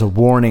hang there as a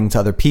warning to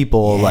other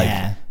people,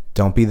 like,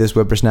 don't be this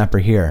whippersnapper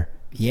here.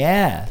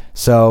 Yeah.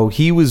 So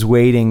he was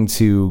waiting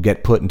to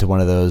get put into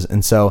one of those.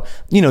 And so,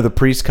 the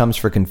priest comes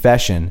for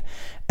confession.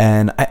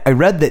 And I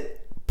read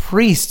that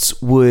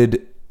priests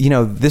would...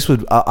 this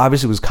would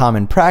obviously was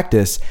common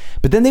practice,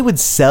 but then they would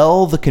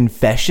sell the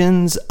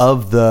confessions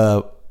of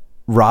the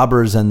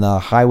robbers and the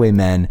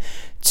highwaymen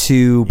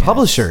to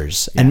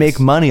publishers and make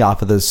money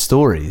off of those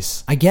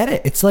stories. I get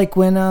it. It's like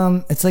when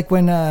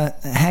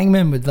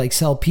hangmen would like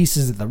sell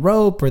pieces of the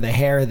rope or the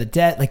hair of the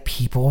dead. Like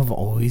people have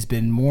always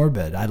been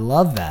morbid. I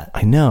love that.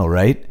 I know,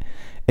 right?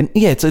 And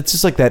yeah, it's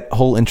just like that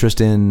whole interest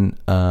in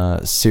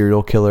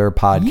serial killer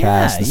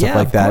podcasts and stuff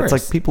like that. Course.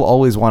 It's like people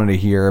always wanted to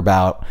hear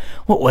about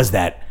what was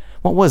that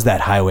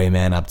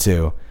highwayman up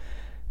to,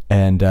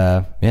 and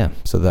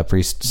so that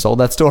priest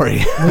sold that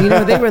story.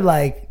 Well, they were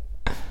like,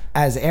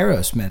 as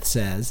Aerosmith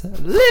says,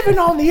 living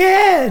on the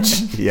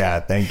edge.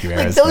 Yeah, thank you,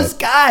 Aerosmith. Like those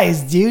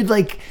guys, dude.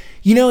 Like,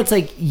 it's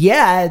like,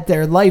 yeah,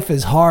 their life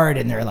is hard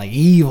and they're like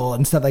evil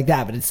and stuff like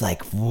that, but it's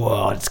like,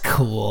 whoa, it's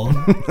cool.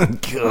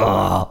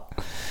 Cool.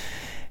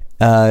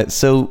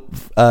 So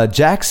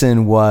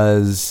Jackson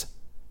was,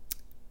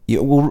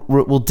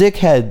 Dick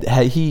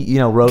had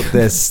he wrote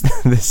this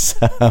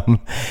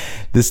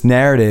this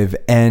narrative,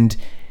 and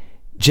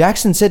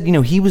Jackson said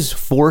he was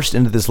forced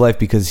into this life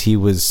because he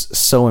was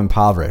so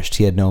impoverished.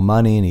 He had no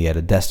money and he had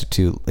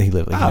he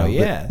lived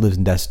lives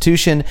in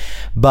destitution,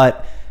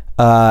 but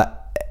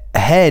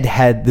Head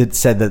had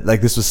said that like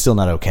this was still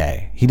not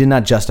okay. He did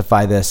not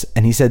justify this,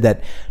 and he said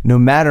that no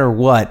matter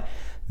what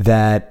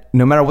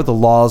the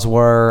laws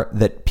were,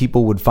 that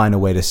people would find a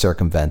way to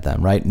circumvent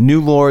them, right?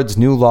 New lords,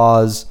 new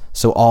laws,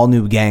 so all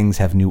new gangs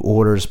have new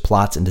orders,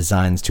 plots, and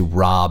designs to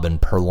rob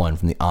and purloin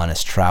from the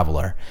honest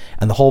traveler.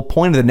 And the whole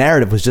point of the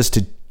narrative was just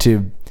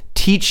to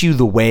teach you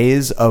the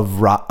ways of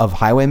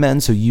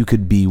highwaymen so you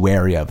could be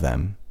wary of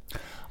them.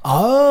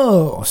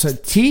 Oh, so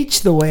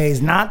teach the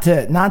ways, not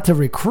to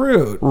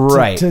recruit.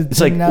 Right.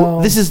 It's like, well,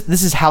 this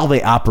is how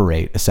they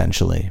operate,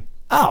 essentially.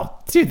 Oh,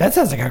 dude, that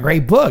sounds like a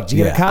great book. Did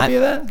you get a copy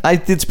of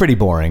that? It's pretty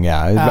boring,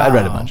 yeah. I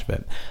read a bunch of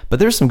it. But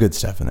there's some good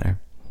stuff in there.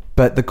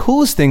 But the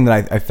coolest thing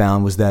that I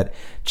found was that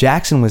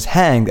Jackson was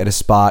hanged at a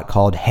spot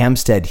called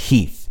Hampstead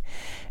Heath.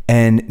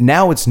 And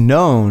now it's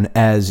known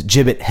as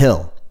Gibbet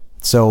Hill.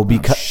 So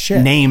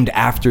named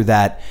after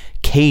that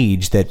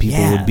cage that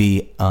people would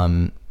be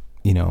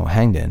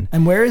hanged in.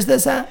 And where is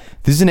this at?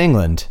 This is in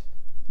England.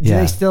 Do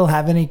they still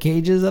have any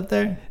cages up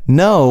there?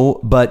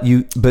 No, but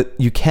you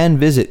can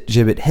visit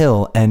Gibbet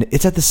Hill, and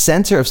it's at the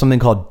center of something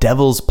called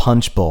Devil's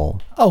Punch Bowl.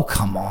 Oh,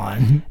 come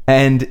on.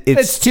 And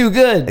it's too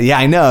good. Yeah,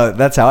 I know.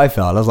 That's how I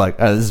felt. I was like,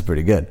 oh, this is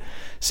pretty good.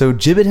 So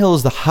Gibbet Hill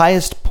is the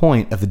highest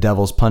point of the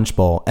Devil's Punch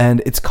Bowl,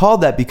 and it's called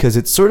that because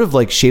it's sort of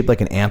like shaped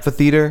like an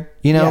amphitheater,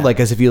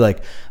 like as if you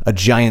like a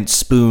giant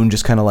spoon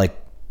just kind of like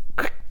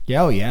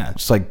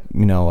just like,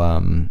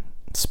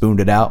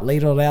 spooned it out.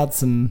 Ladled out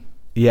some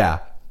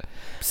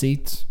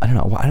seats. I don't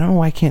know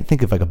why I can't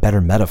think of like a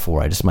better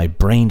metaphor. My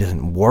brain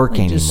doesn't work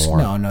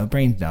anymore. No,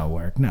 brains don't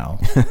work. No.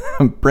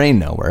 Brain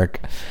no work.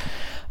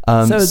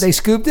 So they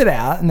scooped it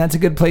out, and that's a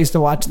good place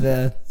to watch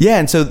the... Yeah,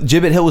 and so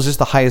Gibbet Hill was just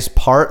the highest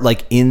part,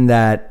 like in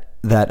that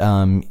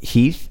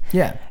heath.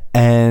 Yeah.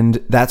 And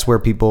that's where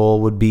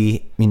people would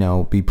be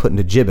put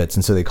into gibbets,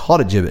 and so they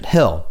called it Gibbet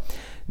Hill.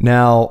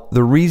 Now,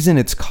 the reason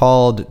it's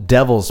called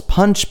Devil's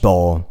Punch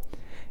Bowl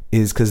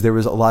is because there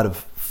was a lot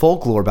of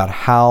folklore about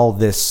how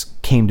this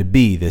came to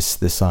be, this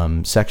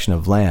section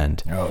of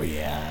land. Oh,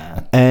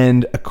 yeah.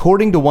 And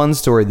according to one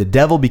story, the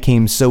devil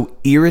became so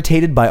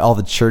irritated by all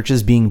the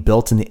churches being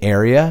built in the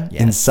area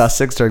in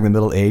Sussex during the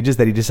Middle Ages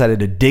that he decided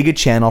to dig a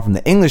channel from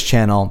the English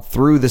Channel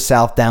through the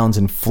South Downs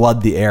and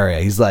flood the area.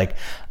 He's like,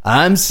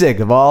 I'm sick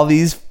of all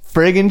these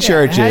friggin'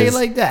 churches. How you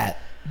like that?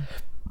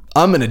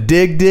 I'm going to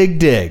dig.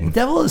 The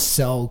devil is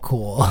so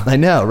cool. I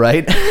know,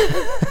 right?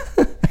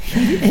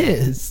 He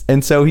is.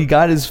 And so he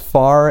got as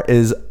far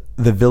as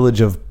the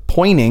village of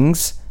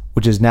Poynings,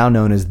 which is now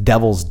known as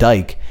Devil's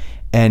Dyke,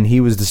 and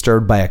he was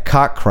disturbed by a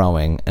cock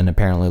crowing, and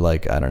apparently,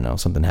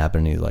 something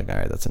happened, and he's like, all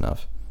right, that's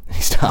enough.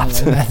 He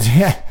stopped.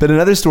 But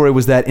another story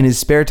was that in his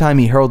spare time,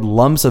 he hurled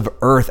lumps of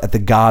earth at the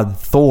god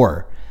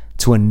Thor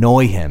to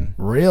annoy him.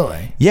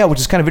 Really? Yeah, which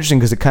is kind of interesting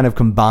because it kind of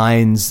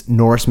combines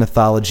Norse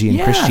mythology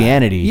and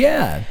Christianity.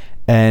 Yeah.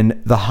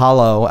 And the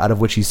hollow out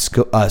of which he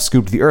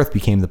scooped the earth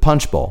became the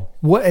punch bowl.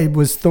 What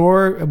did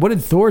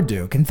Thor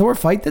do? Can Thor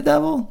fight the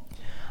devil?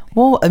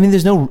 Well, I mean,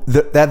 there's no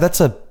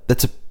that's a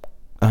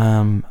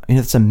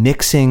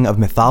mixing of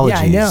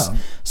mythologies. Yeah, I know.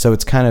 So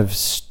it's kind of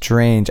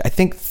strange. I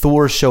think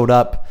Thor showed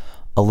up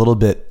a little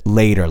bit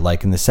later,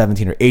 like in the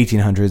 17 or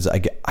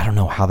 1800s. I don't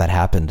know how that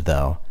happened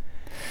though.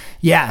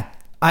 Yeah.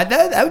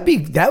 That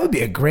would be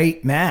a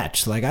great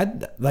match.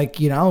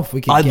 If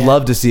we could. I'd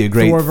love to see a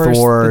great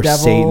Thor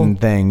Satan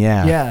thing.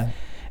 Yeah, yeah.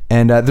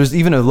 And there's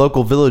even a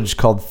local village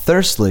called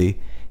Thursley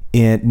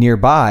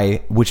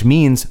nearby, which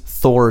means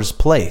Thor's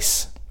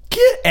place.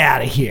 Get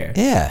out of here!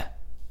 Yeah.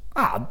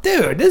 Oh,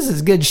 dude, this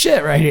is good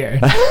shit right here.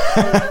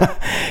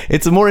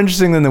 It's more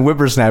interesting than the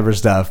whippersnapper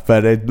stuff,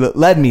 but it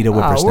led me to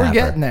whippersnapper. We're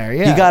getting there.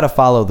 Yeah. You got to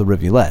follow the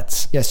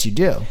rivulets. Yes, you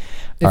do.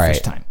 All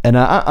right, time. And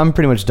I'm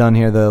pretty much done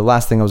here. The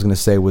last thing I was going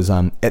to say was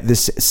at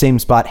this same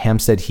spot,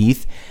 Hampstead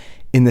Heath,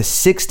 in the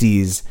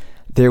 60s,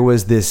 there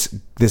was this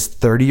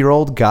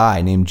 30-year-old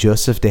guy named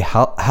Joseph de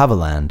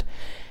Havilland,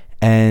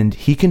 and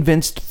he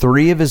convinced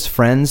 3 of his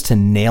friends to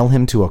nail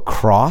him to a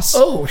cross.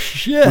 Oh,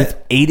 shit.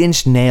 With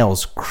 8-inch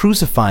nails,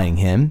 crucifying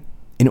him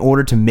in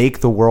order to make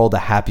the world a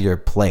happier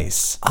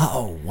place.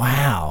 Oh,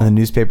 wow. And the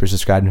newspapers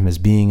described him as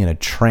being in a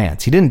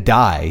trance. He didn't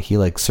die. He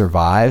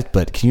survived.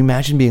 But can you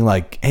imagine being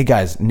like, hey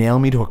guys, nail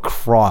me to a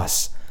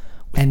cross?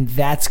 And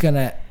that's going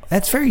to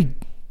That's very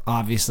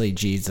obviously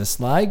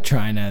Jesus-like,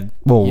 trying to,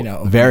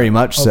 very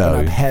much open so.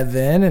 up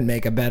heaven and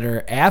make a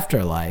better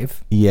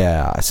afterlife.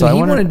 Yeah. So he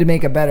wanted to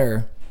make a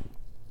better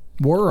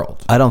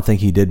world. I don't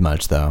think he did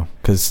much though,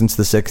 because since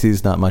the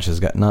 60s, not much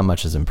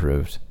has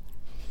improved.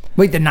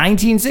 Wait, the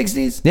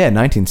 1960s? Yeah,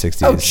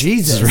 1960s. Oh,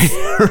 Jesus.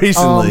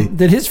 Recently.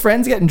 Did his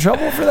friends get in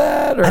trouble for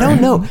that? Or? I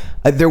don't know.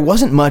 There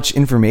wasn't much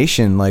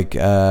information. Like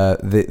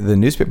the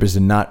newspapers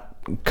did not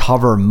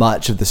cover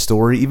much of the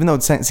story, even though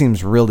it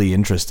seems really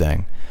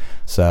interesting.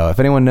 So if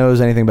anyone knows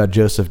anything about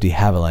Joseph de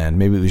Havilland,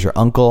 maybe it was your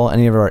uncle,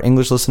 any of our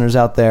English listeners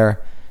out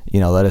there,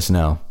 let us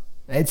know.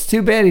 It's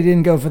too bad he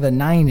didn't go for the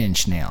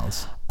 9-inch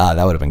nails.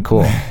 That would have been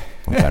cool.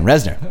 John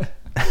Reznor.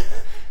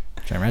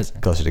 John Reznor.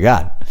 Closer to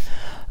God.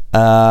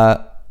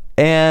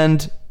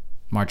 And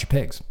March of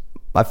Pigs.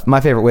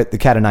 My favorite whip, the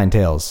Cat of Nine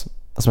Tails.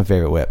 That's my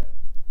favorite whip.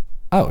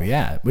 Oh,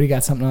 yeah. What, do you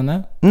got something on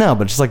that? No,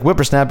 but just like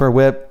whippersnapper,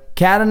 whip.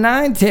 Cat of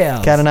Nine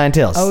Tails. Cat of Nine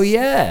Tails. Oh,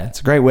 yeah. It's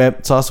a great whip.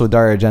 It's also a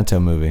Dario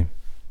Argento movie.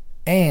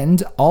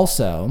 And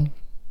also,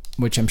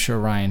 which I'm sure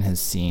Ryan has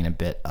seen a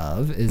bit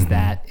of, is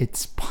that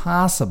it's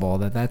possible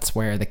that that's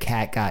where the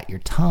cat got your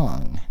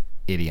tongue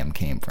idiom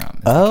came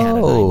from.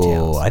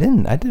 Oh, I did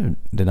not know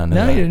that.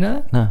 No, you did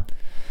not? No.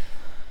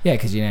 Yeah,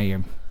 because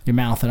you're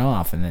mouthing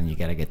off, and then you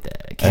got to get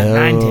the Cat of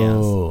Nine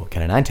Tails. Oh,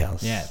 Cat of Nine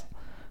Tails. Yeah.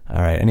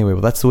 All right. Anyway,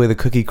 well, that's the way the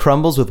cookie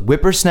crumbles with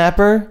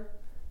whippersnapper.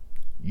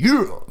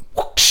 Yeah.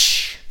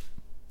 Whoosh.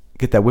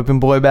 Get that whipping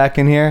boy back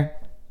in here.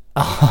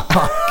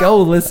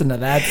 Go listen to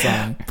that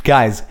song.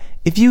 Guys,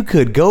 if you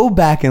could go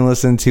back and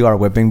listen to our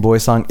whipping boy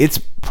song, it's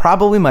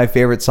probably my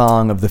favorite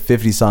song of the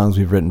 50 songs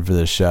we've written for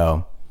this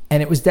show.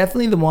 And it was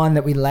definitely the one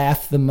that we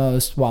laughed the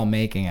most while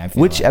making, I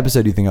feel. Which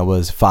episode do you think it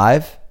was?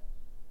 5?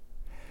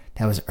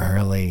 That was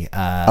early.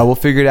 We'll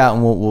figure it out,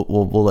 and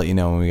we'll let you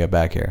know when we get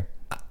back here.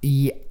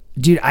 Yeah,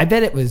 dude, I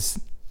think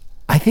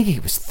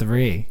it was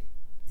 3.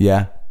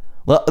 Yeah.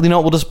 Well,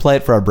 we'll just play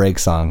it for our break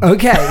song.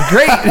 Okay,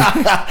 great.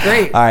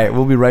 Great. All right,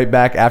 we'll be right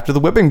back after the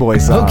whipping boy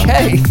song.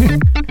 Okay.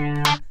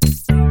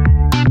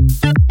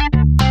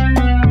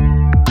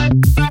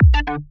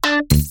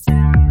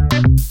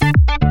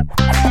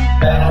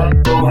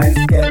 Bad boys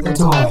get the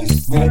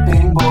toys.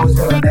 Whipping boys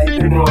gonna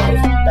make a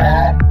noise.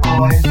 Bad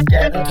boys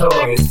get the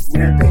toys.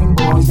 Whipping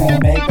boys gonna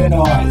make a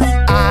noise.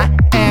 I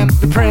am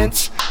the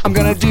prince. I'm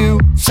gonna do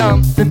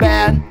something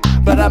bad,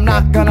 but I'm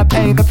not gonna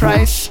pay the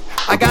price.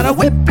 I got a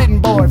whipping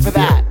boy for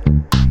that.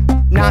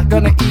 Not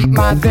gonna eat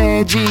my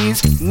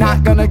veggies.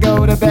 Not gonna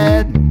go to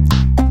bed.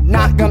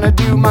 Not gonna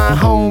do my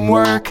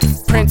homework.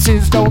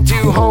 Princes don't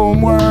do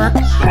homework.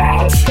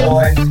 Bad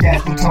boys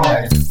get the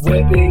toys.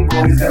 Whipping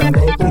boys gonna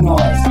make a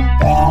noise.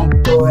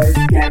 Bad boys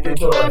get the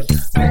toys.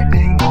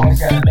 Whipping boys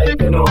gonna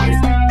make a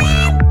noise.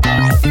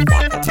 Bad boys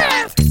get the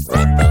toys.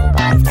 Whipping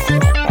boys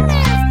gonna make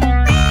a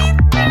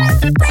noise. Bad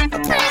boys get the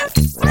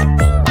toys.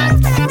 Whipping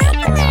boys gonna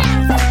make a noise.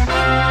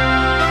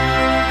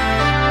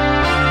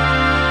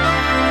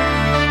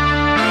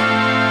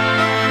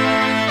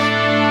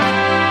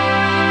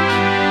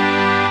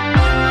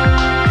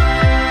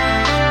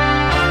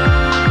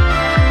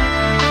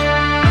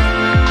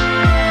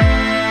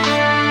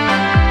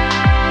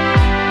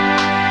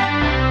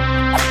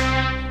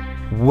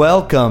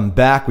 Welcome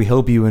back. We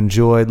hope you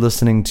enjoyed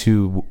listening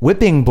to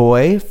Whipping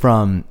Boy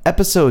from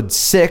episode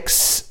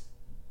 6.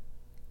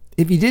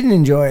 If you didn't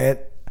enjoy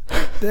it,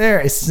 there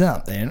is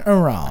something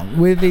wrong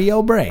with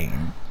your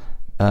brain.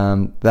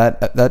 The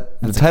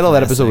title of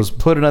that episode was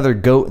Put Another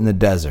Goat in the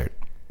Desert.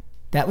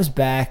 That was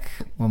back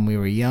when we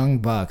were young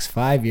bucks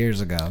 5 years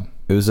ago.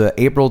 It was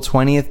April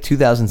 20th,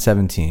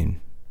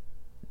 2017.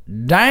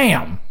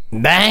 Damn.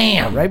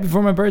 Right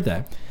before my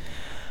birthday.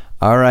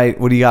 All right,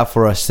 what do you got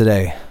for us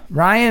today?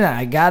 Ryan,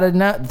 I gotta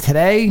know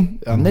today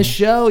on this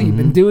show, you've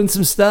been doing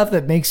some stuff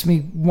that makes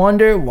me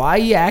wonder why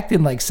you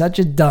acting like such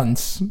a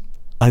dunce.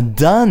 A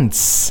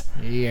dunce.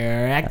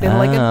 You're acting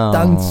like a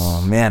dunce.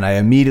 Oh man, I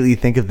immediately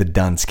think of the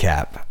dunce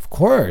cap. Of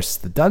course,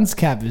 the dunce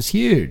cap is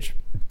huge.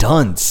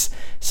 Dunce.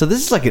 So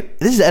this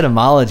is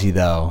etymology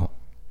though.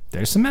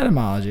 There's some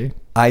etymology.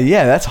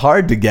 Yeah, that's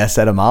hard to guess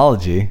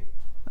etymology.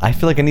 I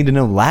feel like I need to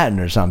know Latin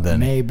or something.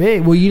 Maybe.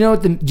 Well, do you know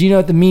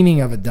what the meaning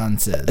of a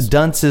dunce is? A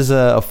dunce is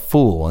a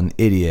fool, an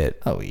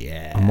idiot. Oh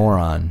yeah. A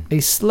moron. A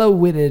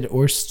slow-witted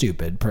or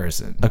stupid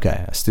person.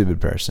 Okay, a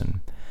stupid person.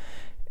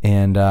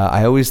 And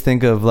I always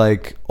think of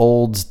like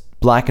old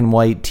black and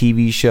white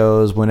TV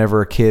shows.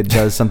 Whenever a kid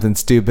does something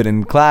stupid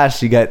in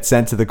class, you get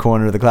sent to the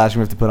corner of the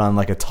classroom. You have to put on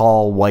like a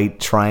tall white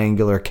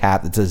triangular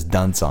cap that says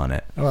dunce on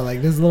it. Oh,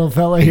 like this little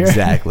fella here?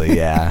 Exactly,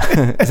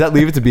 yeah. Is that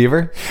Leave It to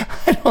Beaver?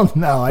 I don't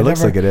know. It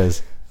looks like it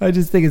is. I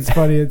just think it's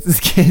funny. It's this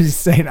kid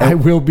saying, I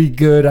will be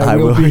good. I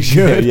will be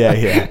good.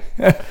 Yeah.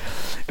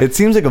 It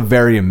seems like a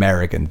very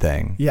American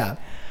thing. Yeah.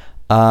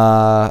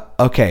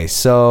 Okay,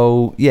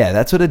 so yeah,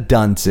 that's what a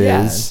dunce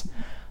is.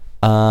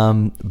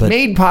 But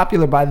made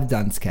popular by the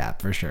dunce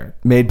cap for sure.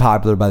 Made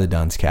popular by the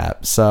dunce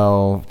cap.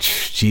 So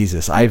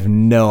Jesus, I have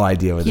no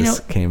idea where this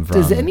came from.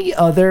 Does any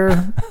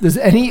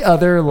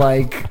other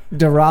like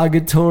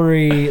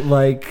derogatory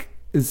like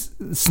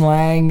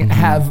slang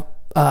have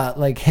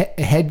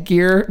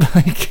headgear?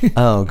 Like,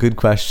 oh, good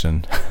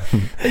question.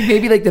 like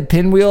maybe like the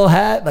pinwheel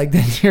hat. Like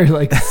then you're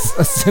like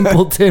a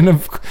simpleton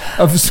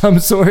of some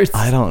sort.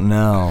 I don't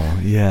know.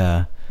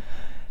 Yeah,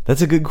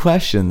 that's a good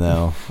question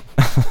though.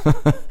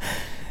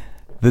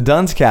 The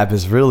dunce cap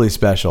is really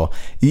special.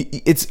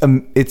 It's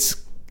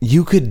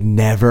you could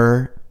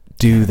never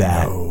do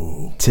that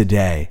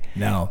today.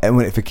 No.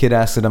 And if a kid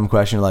asks a dumb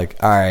question, you're like,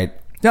 all right,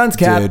 dunce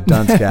cap. Dude,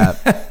 dunce cap.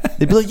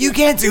 They'd be like, you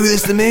can't do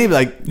this to me.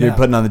 Like, you're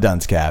putting on the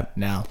dunce cap.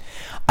 No.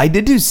 I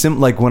did do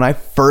like when I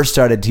first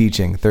started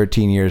teaching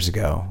 13 years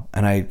ago,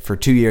 and for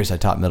 2 years I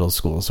taught middle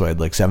school, so I had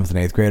like 7th and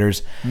 8th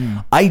graders.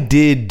 I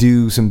did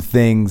do some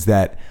things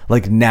that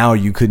like now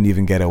you couldn't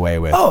even get away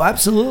with. Oh,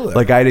 absolutely.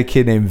 Like I had a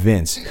kid named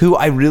Vince who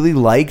I really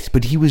liked,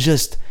 but he was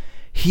just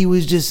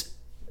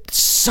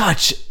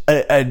such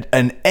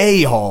an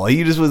a-hole.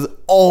 He just was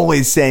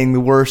always saying the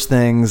worst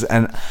things,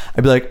 and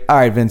I'd be like, all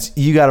right, Vince,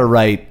 you got to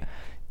write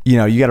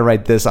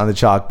this on the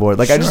chalkboard.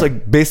 Like, sure. I just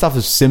like based off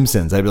of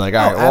Simpsons, I'd be like,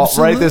 all right, well,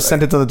 write this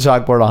sentence on the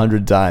chalkboard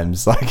 100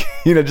 times. Like,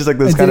 just like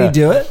this kind of.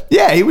 Did he do it?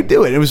 Yeah, he would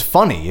do it. It was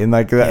funny, and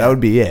like that would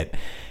be it.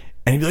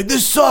 And he'd be like,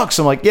 this sucks.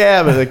 I'm like,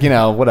 yeah, but like,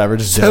 whatever,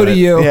 just do it. So do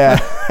you. Yeah.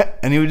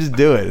 And he would just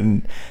do it.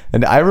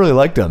 And I really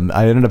liked him.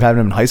 I ended up having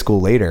him in high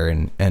school later,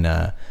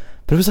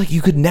 but it was like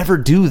you could never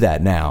do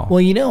that now.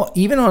 Well,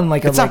 even on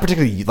like it's not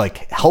particularly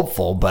like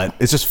helpful, but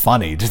it's just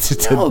funny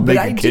to make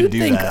a kid do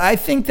that. I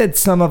think that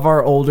some of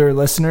our older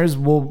listeners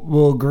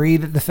will agree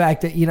that the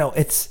fact that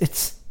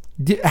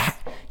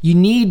you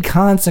need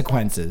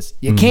consequences.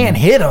 You can't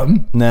hit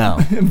them. No,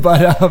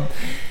 but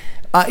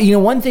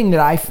one thing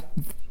that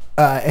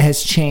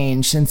has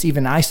changed since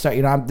even I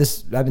started. I've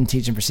been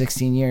teaching for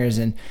 16 years,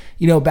 and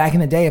back in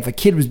the day, if a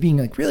kid was being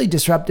like really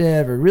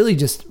disruptive or really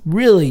just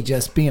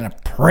being a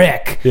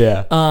prick,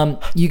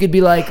 you could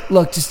be like,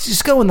 look,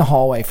 just go in the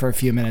hallway for a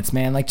few minutes,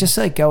 man. Like just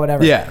like go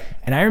whatever. Yeah.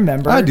 And I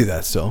remember I do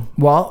that still.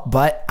 Well,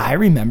 but I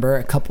remember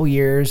a couple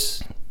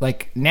years.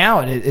 Like now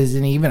it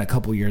isn't even a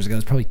couple years ago.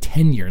 It's probably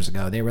 10 years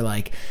ago. They were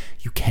like,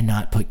 you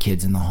cannot put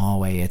kids in the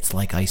hallway. It's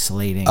like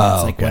isolating.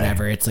 It's like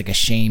whatever. It's like a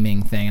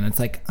shaming thing. And it's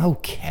like,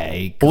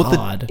 okay,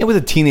 God. With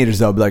the teenagers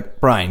though, be like,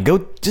 Brian,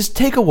 go just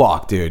take a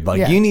walk, dude.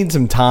 Like you need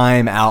some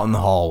time out in the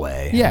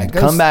hallway. Yeah.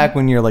 Come back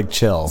when you're like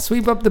chill.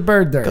 Sweep up the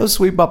bird dirt. Go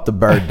sweep up the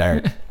bird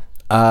dirt.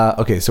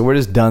 Okay, so where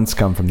does dunce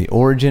come from? The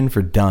origin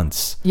for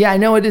dunce. Yeah, I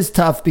know it is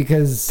tough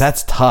because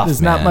that's tough.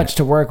 There's not much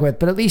to work with,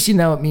 but at least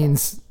it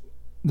means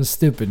the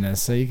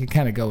stupidness, so you can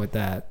kind of go with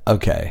that.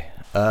 Okay.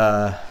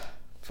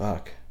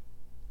 Fuck.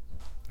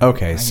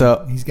 Okay,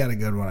 so he's got a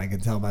good one. I can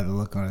tell by the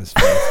look on his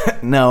face.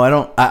 No, I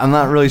don't. I'm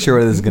not really sure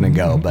where this is gonna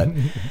go, but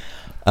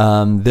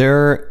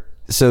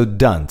So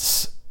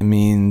dunce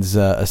means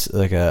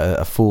like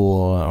a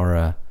fool or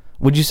a.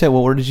 Would you say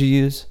what word did you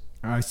use?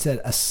 I said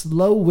a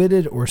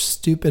slow-witted or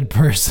stupid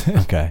person.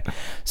 Okay,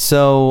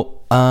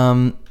 so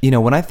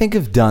when I think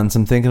of dunce,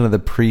 I'm thinking of the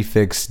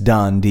prefix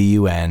dun,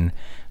 D-U-N.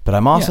 But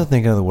I'm also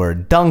thinking of the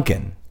word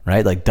Dunkin',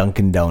 right? Like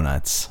Dunkin'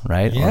 Donuts,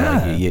 right?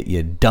 Yeah. Or like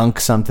you dunk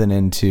something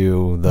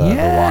into the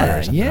water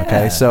or something. Yeah,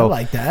 okay, so I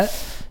like that.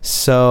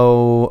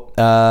 So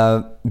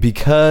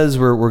because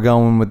we're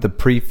going with the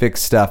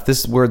prefix stuff,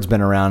 this word's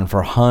been around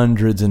for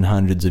hundreds and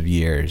hundreds of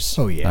years.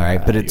 Oh, yeah. All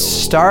right, but it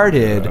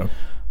started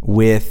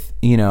with,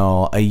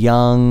 a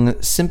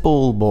young,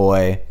 simple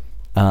boy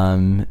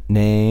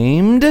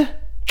named...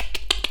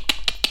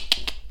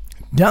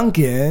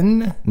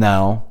 Duncan.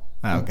 No.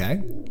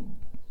 Okay.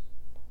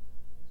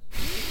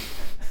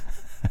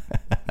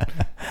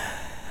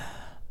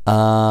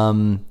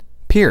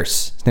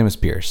 Pierce. His name was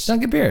Pierce.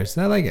 Duncan Pierce.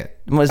 I like it.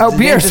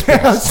 Pierce.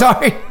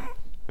 Sorry.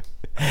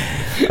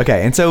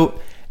 Okay, and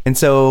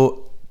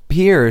so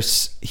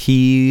Pierce,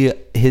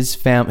 his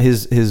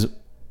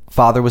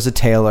father was a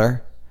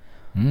tailor,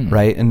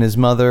 right, and his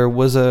mother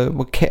was a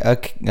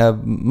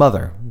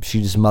mother.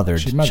 She just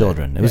mothered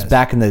children. It was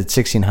back in the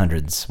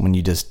 1600s when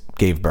you just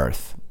gave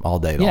birth all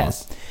day long.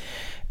 Yes.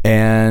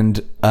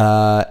 And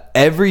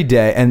every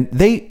day, and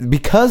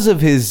because of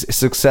his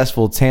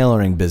successful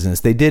tailoring business,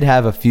 they did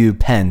have a few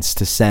pence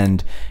to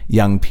send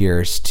young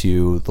Pierce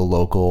to the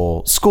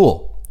local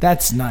school.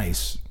 That's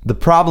nice. The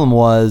problem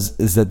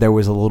is that there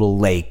was a little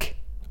lake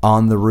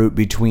on the route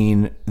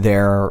between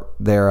their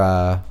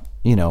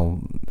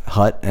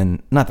hut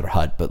and not their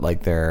hut, but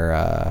like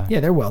their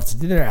they're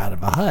well-to-do. They're out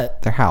of a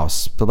hut. Their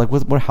house, but like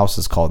what house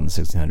is called in the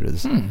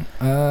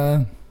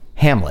 1600s?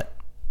 Hamlet.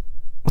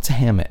 What's a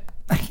hamlet?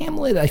 A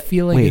hamlet, I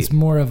feel like it's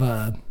more of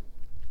a.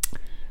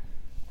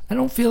 I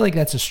don't feel like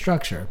that's a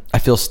structure. I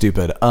feel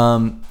stupid.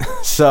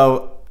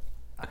 So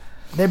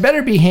there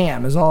better be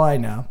ham, is all I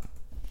know.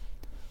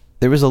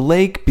 There was a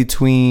lake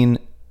between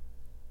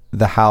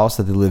the house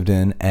that they lived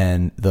in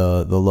and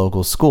the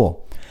local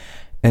school,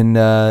 and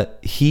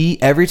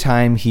every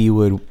time he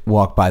would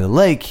walk by the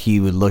lake, he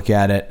would look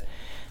at it,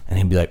 and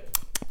he'd be like,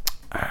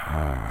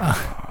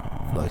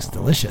 looks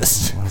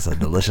delicious. It's a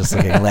delicious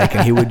looking lake,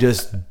 and he would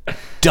just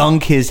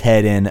dunk his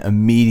head in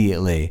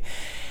immediately.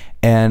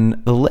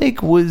 And the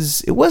lake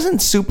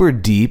wasn't super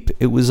deep.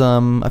 It was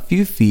a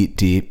few feet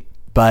deep,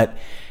 but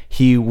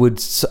he would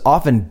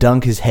often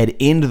dunk his head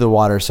into the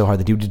water so hard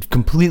that he would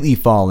completely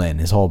fall in,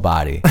 his whole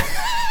body.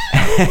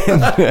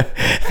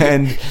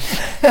 and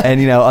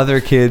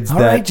other kids all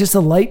right, just a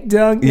light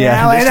dunk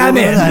now, and I'm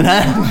in.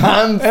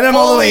 I'm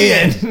all the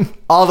way in.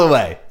 All the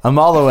way. I'm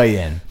all the way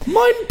in.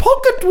 Mind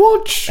pocket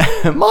watch.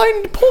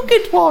 Mind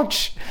pocket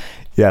watch.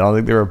 Yeah, I don't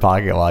think there were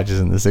pocket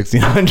watches in the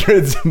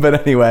 1600s,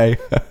 but anyway.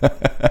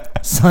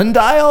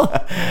 Sundial?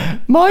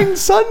 Mind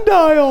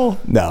sundial.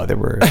 No, there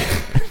were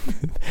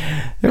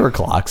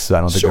clocks, so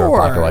I don't think there were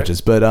pocket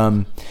watches. But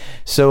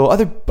so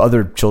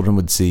other children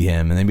would see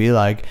him and they'd be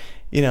like,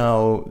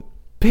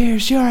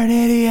 Pierce, you're an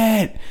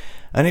idiot.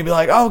 And he'd be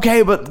like,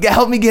 okay, but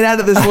help me get out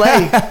of this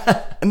lake.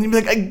 And he'd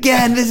be like,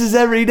 again, this is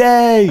every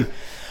day.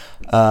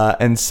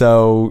 And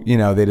so,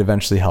 they'd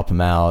eventually help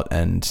him out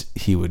and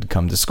he would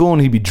come to school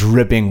and he'd be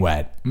dripping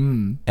wet.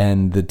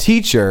 And the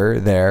teacher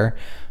there,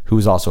 who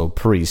was also a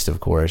priest, of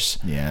course,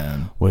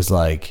 was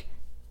like,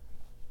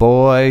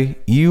 boy,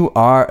 you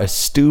are a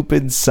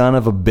stupid son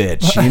of a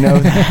bitch. You know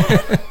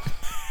that?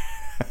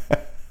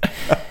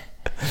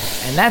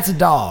 And that's a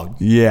dog.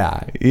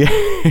 Yeah.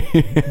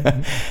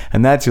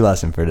 And that's your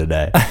lesson for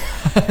today.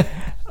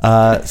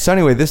 So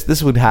anyway,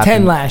 this would happen.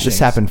 10 lashings. This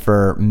happened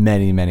for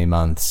many, many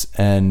months,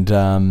 and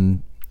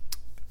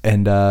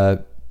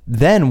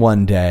then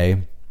one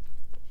day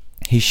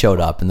he showed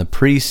up, and the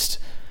priest,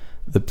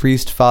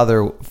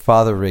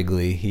 Father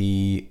Wrigley,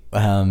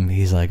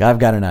 he's like, I've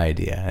got an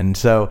idea, and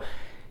so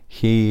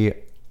he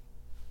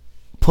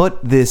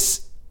put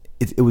this.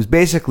 It was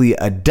basically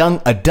a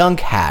dunk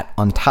hat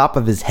on top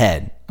of his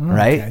head,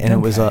 right? Okay, and it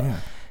was it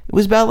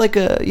was about like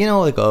a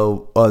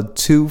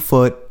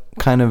 2-foot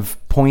kind of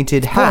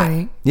pointed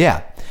hat.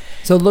 Yeah.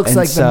 So it looks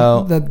like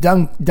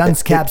the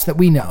dunce caps that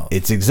we know.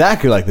 It's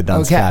exactly like the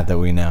dunce cap that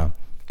we know.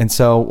 And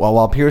so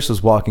while Pierce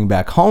was walking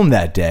back home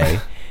that day,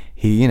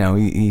 he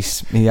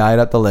eyed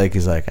up the lake.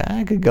 He's like,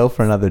 I could go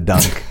for another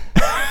dunk.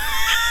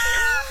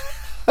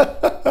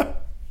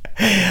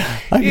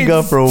 I could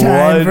go for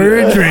time for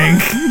a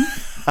drink.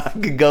 I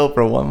could go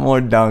for one more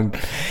dunk.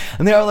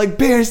 And they were like,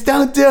 Pierce,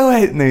 don't do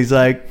it. And he's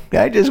like,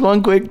 just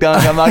one quick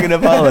dunk. I'm not going to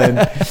fall in.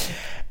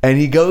 And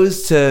he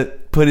goes to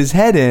put his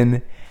head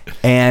in,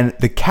 and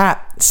the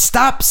cap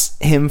stops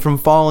him from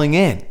falling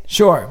in.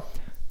 Sure.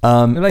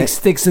 It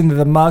sticks into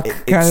the muck kind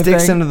of thing? It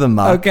sticks into the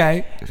muck.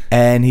 Okay.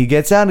 And he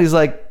gets out and he's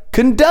like,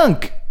 couldn't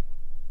dunk.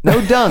 No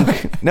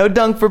dunk. No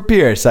dunk for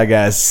Pierce, I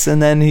guess. And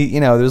then he,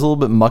 there's a little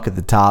bit of muck at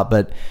the top,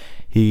 but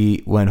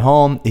he went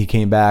home. He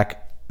came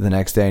back the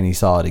next day and he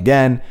saw it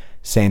again.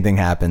 Same thing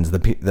happens.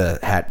 The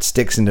hat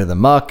sticks into the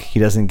muck. He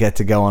doesn't get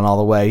to go on all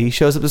the way. He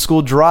shows up to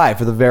school dry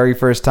for the very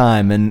first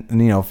time.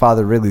 And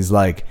Father Wrigley's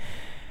like,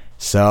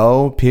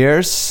 so,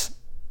 Pierce?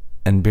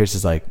 And Pierce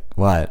is like,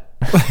 what?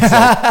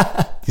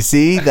 Like, you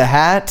see the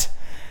hat?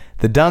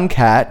 The dunk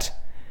hat?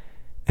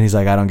 And he's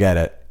like, I don't get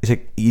it. He's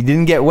like, you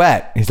didn't get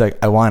wet. He's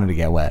like, I wanted to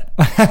get wet.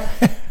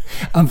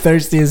 I'm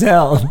thirsty as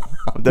hell.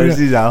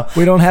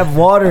 We don't have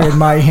water in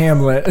my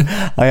hamlet.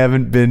 I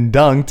haven't been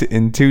dunked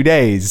in 2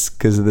 days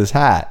because of this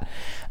hat.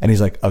 And he's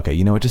like, okay,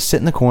 you know what? Just sit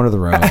in the corner of the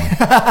room.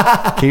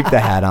 Keep the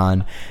hat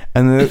on.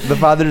 And the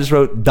father just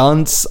wrote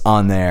dunce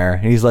on there.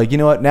 And he's like, you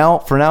know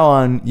what? From now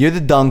on, you're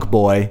the dunk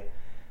boy,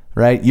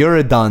 right? You're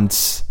a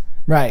dunce.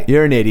 Right.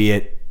 You're an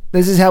idiot.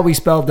 This is how we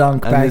spell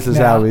dunk back now.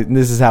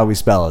 This is how we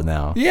spell it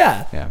now.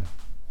 Yeah.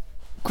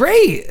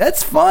 Great.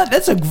 That's fun.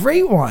 That's a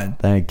great one.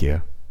 Thank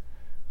you.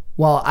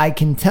 Well, I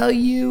can tell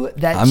you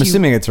that I'm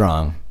assuming it's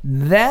wrong.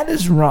 That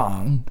is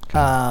wrong.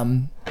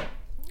 Okay.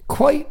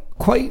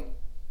 Quite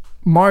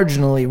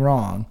marginally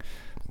wrong.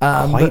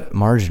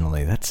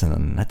 Marginally.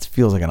 That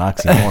feels like an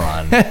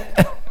oxymoron.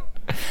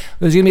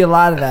 There's going to be a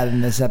lot of that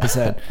in this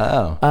episode.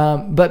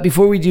 But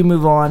before we do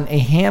move on, a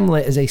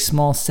hamlet is a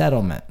small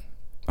settlement.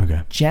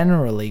 Okay.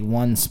 Generally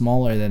one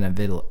smaller than a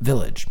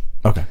village.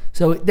 Okay.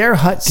 So their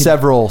hut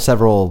several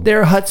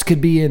their huts could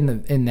be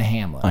in the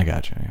hamlet. I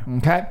got you. Yeah.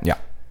 Okay? Yeah.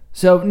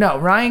 So no,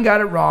 Ryan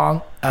got it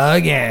wrong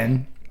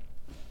again.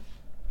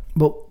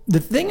 But the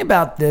thing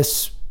about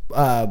this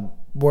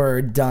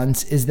word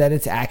dunce is that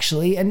it's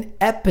actually an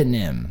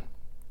eponym.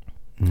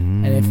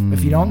 And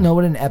if you don't know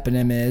what an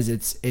eponym is,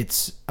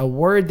 it's a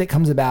word that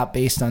comes about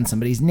based on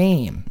somebody's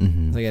name.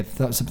 It's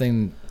like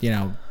something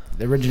that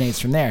originates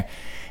from there.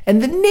 And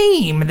the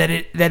name that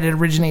it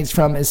originates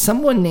from is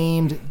someone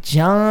named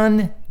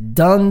John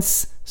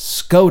Duns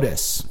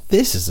Scotus.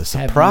 This is a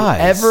surprise.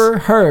 Have you ever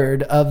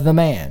heard of the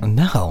man?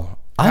 No.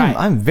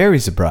 I'm very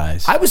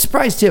surprised. I was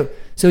surprised too.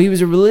 So he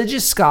was a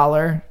religious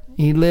scholar.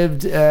 He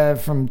lived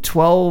from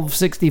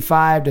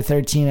 1265 to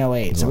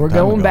 1308. So we're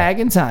going back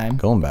in time.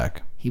 Going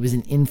back. He was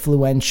an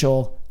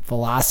influential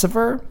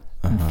philosopher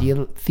and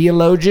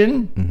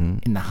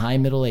theologian in the High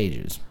Middle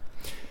Ages.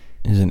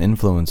 He's an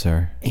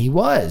influencer. He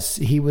was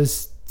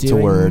It's a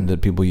word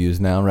that people use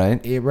now, right?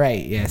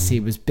 Right, yes.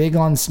 He was big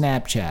on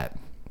Snapchat.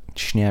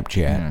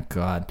 Oh,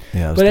 God.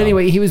 Yeah, but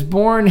anyway, he was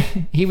born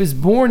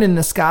in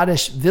the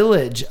Scottish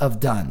village of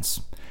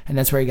Duns. And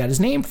that's where he got his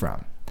name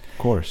from. Of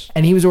course.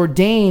 And he was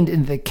ordained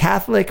in the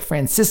Catholic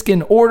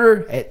Franciscan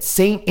order at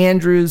St.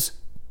 Andrew's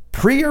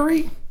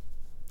Priory.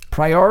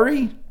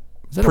 Priory.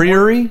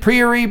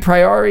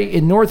 Priory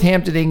in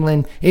Northampton,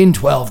 England in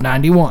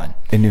 1291.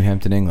 In New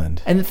Hampton,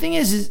 England. And the thing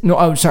is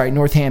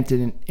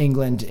Northampton,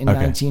 England in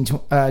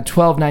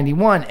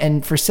 1291.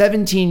 And for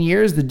 17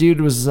 years, the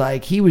dude was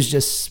like, he was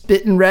just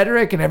spitting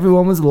rhetoric and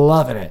everyone was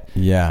loving it.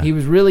 Yeah. He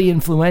was really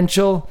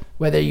influential,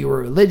 whether you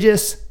were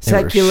religious,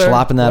 secular,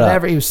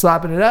 whatever. He was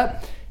slopping it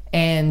up.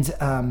 And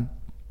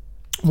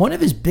one of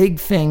his big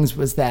things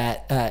was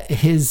that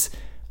his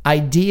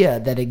idea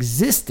that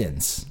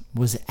existence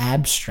was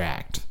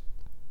abstract.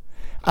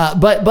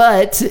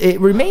 But it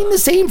remained the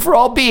same for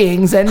all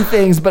beings and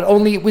things, but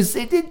only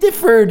it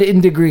differed in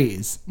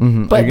degrees.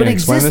 Mm-hmm. But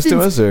explain this to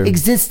us, or?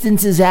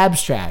 Existence is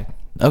abstract.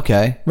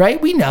 Okay.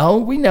 Right? We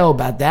know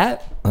about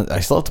that.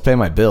 I still have to pay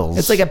my bills.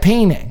 It's like a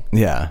painting.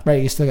 Yeah.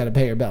 Right, you still got to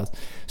pay your bills.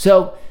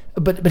 So,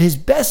 but his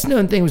best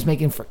known thing was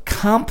making for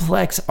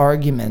complex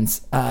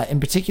arguments, in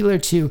particular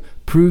to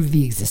prove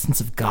the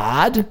existence of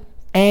God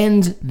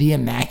and the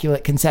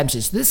Immaculate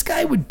Conception. So this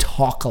guy would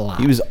talk a lot.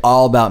 He was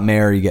all about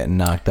Mary getting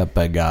knocked up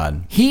by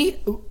God. He's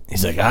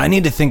like, I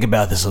need to think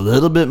about this a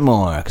little bit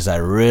more because I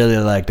really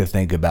like to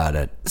think about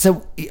it.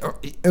 So,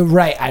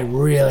 right, I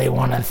really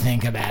want to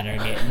think about her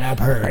getting up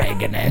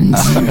pregnant.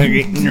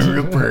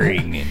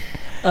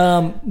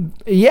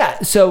 Yeah,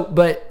 so,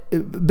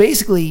 but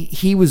basically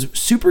he was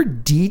super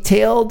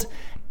detailed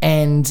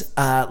and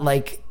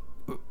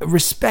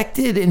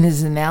respected in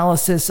his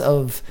analysis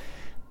of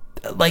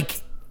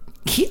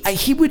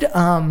he would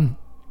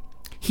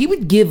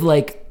give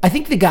I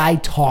think the guy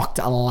talked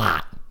a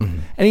lot. Mm-hmm.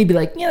 And he'd be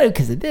like,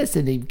 because of this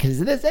and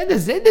because of this and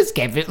this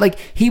can't fit.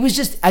 He was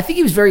just, I think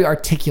he was very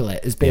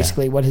articulate is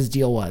basically what his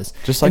deal was.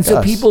 Just like us. And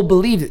so people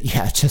believed it.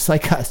 Yeah, just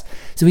like us.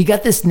 So he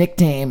got this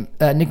nickname,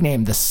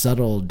 the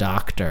Subtle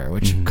Doctor,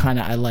 which kind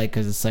of I like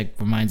because it's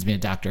reminds me of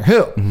Doctor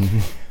Who. Mm-hmm.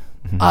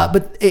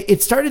 But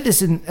it started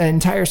this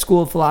entire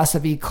school of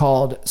philosophy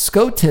called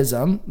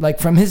Scotism,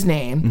 from his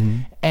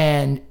name,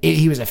 and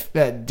he was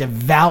a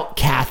devout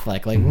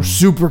Catholic,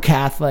 super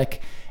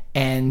Catholic,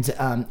 and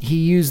he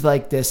used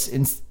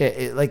this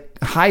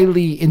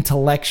highly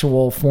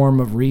intellectual form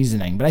of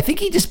reasoning. But I think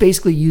he just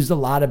basically used a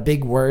lot of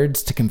big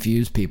words to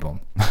confuse people.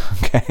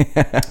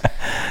 Okay.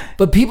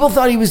 But people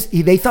thought he was the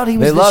shit. They thought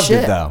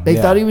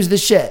he was the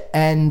shit,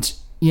 and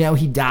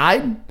he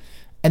died,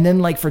 and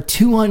then for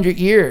 200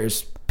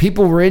 years.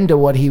 People were into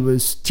what he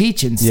was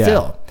teaching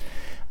still.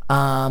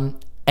 Yeah.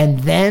 And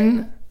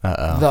then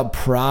the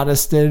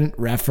Protestant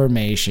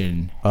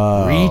Reformation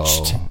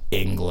reached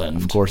England.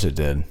 Of course it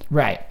did.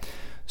 Right.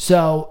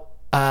 So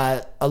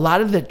a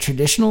lot of the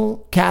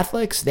traditional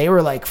Catholics, they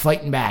were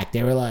fighting back.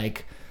 They were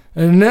like,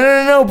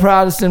 no,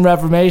 Protestant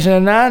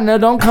Reformation. No,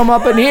 don't come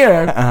up in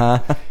here.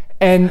 Uh-huh.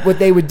 And what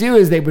they would do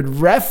is they would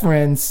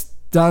reference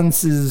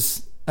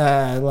Dunce's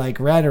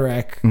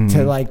rhetoric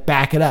to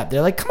back it up.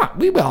 They're like, come on,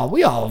 we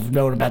all have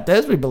known about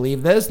this, we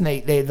believe this, and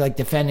they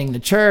defending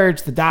the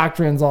church, the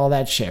doctrines, all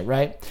that shit,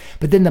 right?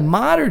 But then the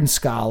modern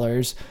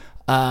scholars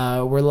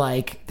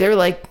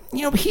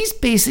he's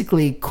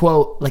basically,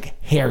 quote,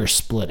 hair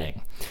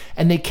splitting,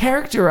 and they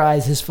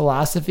characterize his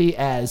philosophy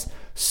as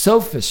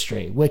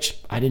sophistry, which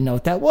I didn't know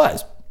what that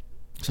was.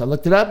 So I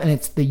looked it up, and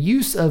it's the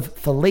use of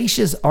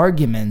fallacious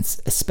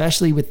arguments,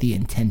 especially with the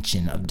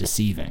intention of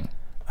deceiving.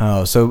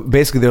 Oh, so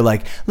basically they're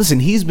like, listen,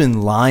 he's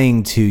been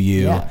lying to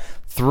you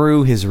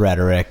through his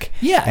rhetoric.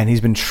 Yeah. And he's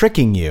been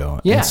tricking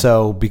you. Yeah. And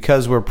so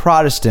because we're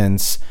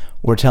Protestants,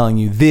 we're telling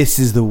you this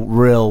is the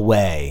real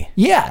way.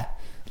 Yeah.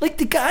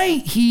 The guy,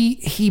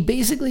 he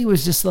basically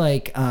was just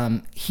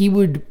he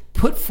would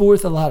put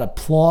forth a lot of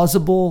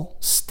plausible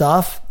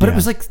stuff, but it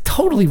was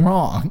totally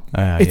wrong.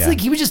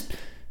 He was just,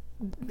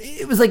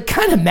 it was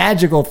kind of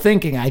magical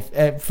thinking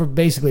for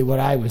basically what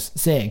I was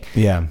saying.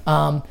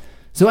 Yeah.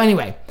 So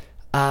anyway,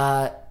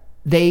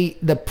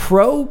 the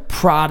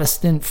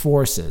pro-Protestant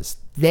forces,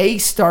 they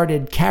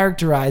started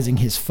characterizing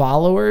his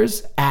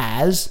followers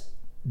as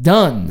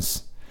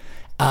duns.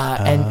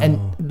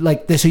 So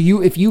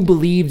if you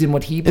believed in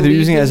what he believed, they're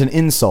using it as an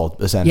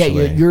insult,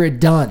 essentially. Yeah, you're a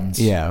duns.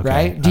 Yeah, okay.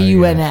 Right?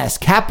 DUNS,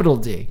 capital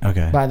D.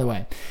 Okay. By the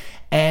way.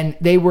 And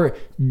they were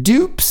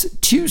dupes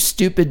too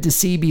stupid to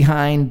see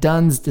behind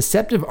Dunn's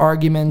deceptive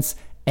arguments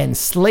and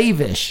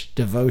slavish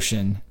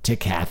devotion to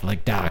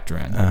Catholic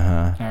doctrine.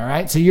 Uh-huh. All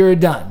right, so you're a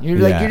dun. You're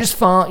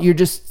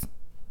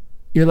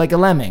you're like a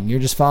lemming. You're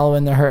just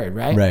following the herd,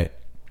 right? Right.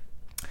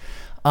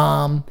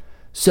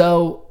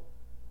 So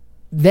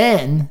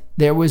then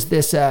there was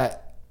this. In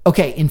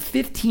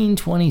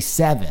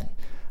 1527,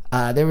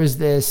 there was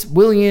this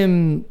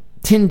William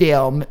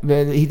Tyndale.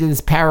 He did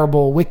this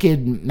parable,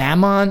 Wicked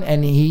Mammon,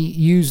 and he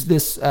used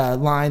this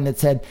line that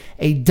said,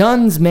 "A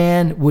dun's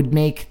man would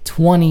make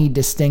 20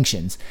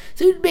 distinctions."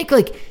 So he'd make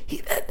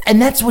and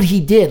that's what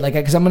he did.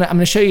 Because I'm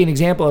gonna show you an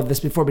example of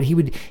this before, but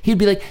he'd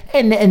be like,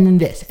 and then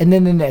this, and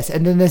then this,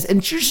 and then this,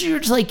 and you're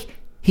just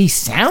he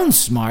sounds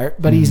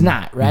smart, but he's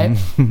not, right?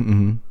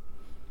 Mm-hmm.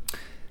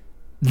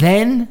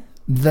 Then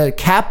the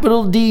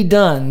capital D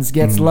duns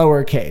gets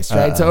lowercase,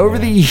 right? So over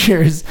the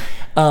years,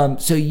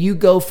 so you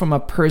go from a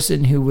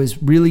person who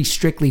was really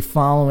strictly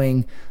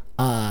following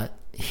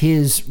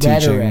his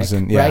Teachings rhetoric,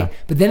 and- yeah. right?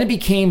 But then it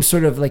became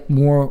sort of like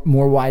more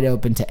wide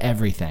open to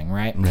everything,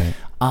 right? Right.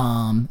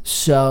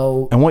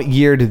 So And what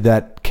year did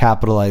that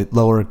capitalized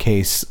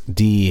lowercase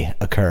d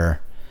occur?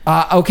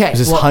 okay. Is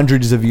this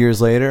hundreds of years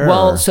later?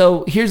 Well, or?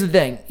 so here's the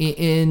thing.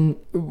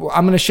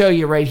 I'm going to show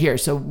you right here.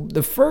 So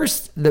the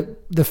first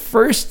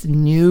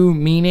new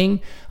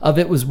meaning of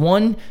it was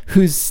one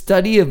whose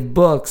study of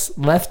books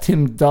left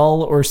him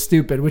dull or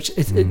stupid, which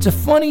it's a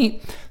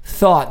funny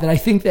thought that I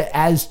think that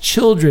as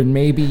children,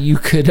 maybe you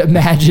could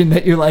imagine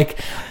that you're like,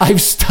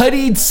 I've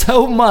studied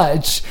so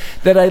much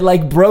that I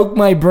like broke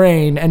my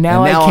brain and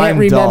now I can't I'm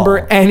remember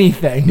dull.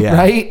 anything, Yeah.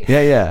 right?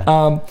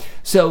 Yeah.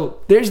 So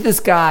there's this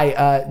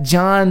guy,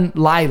 John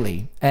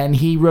Lyly, and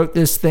he wrote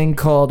this thing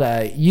called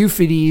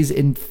Euphues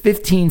in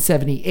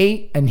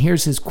 1578. And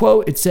here's his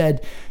quote. It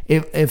said,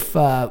 if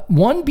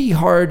one be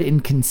hard in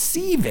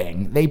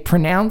conceiving, they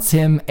pronounce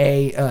him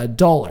a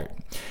dullard.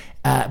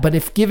 But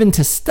if given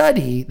to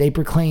study, they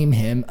proclaim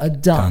him a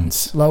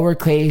dunce.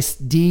 Lowercase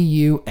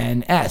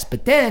D-U-N-S.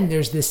 But then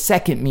there's this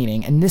second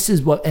meaning, and this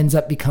is what ends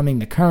up becoming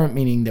the current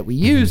meaning that we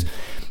use.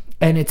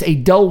 And it's a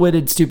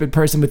dull-witted, stupid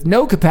person with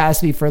no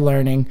capacity for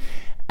learning.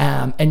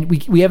 And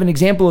we have an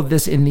example of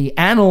this in the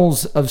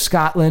Annals of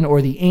Scotland,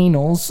 or the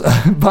Annals,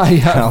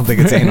 by I don't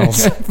think it's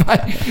Annals.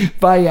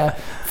 by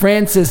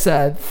Francis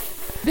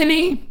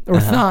Thynne, or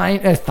Thine,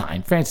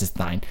 Francis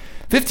Thine,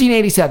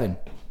 1587.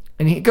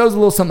 And it goes a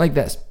little something like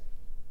this.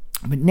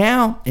 But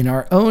now, in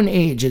our own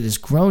age, it has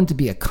grown to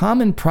be a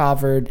common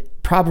proverb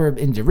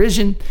in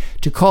derision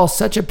to call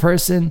such a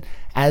person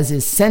as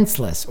is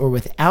senseless or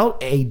without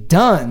a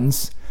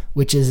dunce,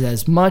 which is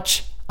as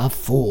much a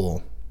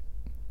fool.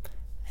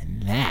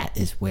 And that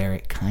is where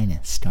it kind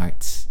of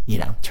starts,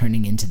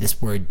 turning into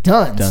this word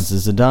dunce. Dunce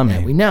is a dummy.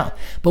 Yeah, we know.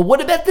 But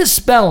what about the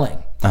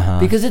spelling?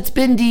 Because it's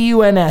been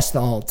D-U-N-S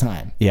the whole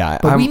time. Yeah,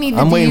 but we need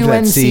the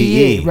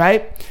D-U-N-C-E,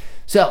 right?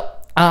 So,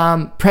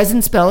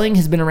 present spelling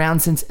has been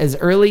around since as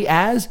early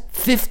as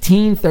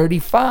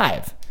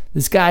 1535.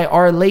 This guy,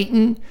 R.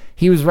 Leighton,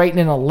 he was writing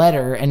in a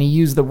letter, and he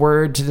used the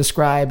word to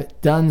describe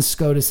Duns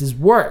Scotus's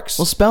works.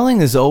 Well, spelling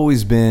has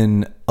always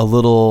been a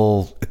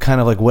little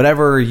kind of like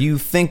however you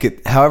think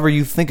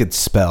it's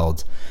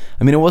spelled.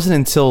 I mean, it wasn't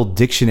until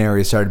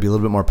dictionaries started to be a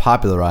little bit more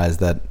popularized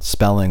that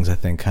spellings, I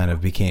think, kind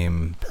of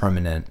became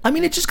permanent. I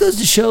mean, it just goes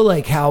to show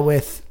like how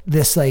with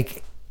this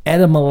like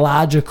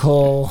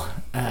etymological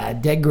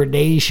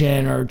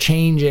degradation or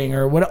changing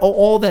or what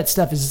all that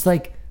stuff is just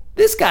like,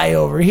 this guy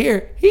over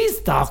here,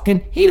 he's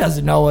talking. He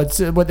doesn't know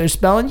what they're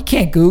spelling. You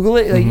can't Google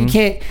it. Like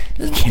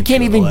you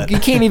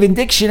can't even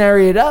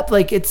dictionary it up.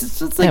 Like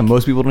it's like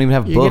most people don't even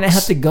have books. You're gonna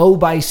have to go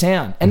by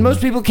sound, and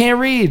most people can't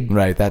read.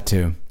 Right, that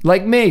too.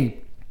 Like me.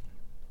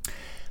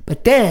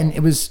 But then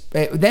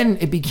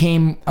it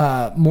became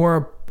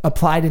more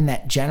applied in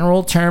that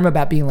general term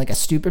about being like a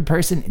stupid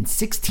person. In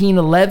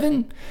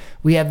 1611,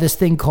 we have this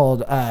thing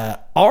called R.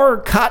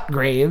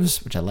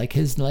 Cotgraves, which I like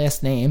his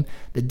last name,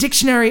 the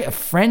Dictionary of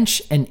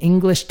French and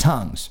English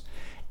Tongues.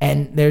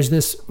 And there's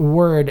this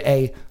word,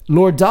 a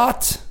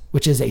lordot,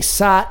 which is a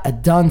sot, a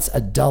dunce,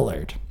 a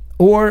dullard,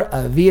 or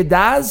a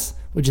viadaz,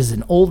 which is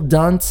an old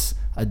dunce,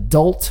 a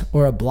dolt,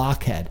 or a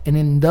blockhead. And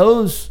in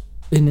those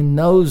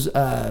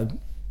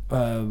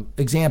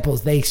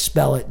examples, they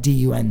spell it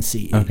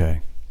D-U-N-C-E.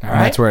 Okay. All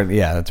right. That's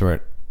where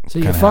it. So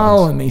you're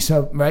following me.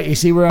 So, right, you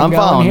see where I'm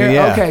going following here? you,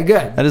 yeah. Okay,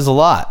 good. That is a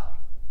lot.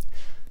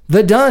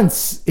 The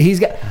dunce. He's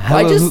got.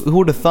 Who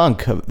would have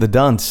thunk the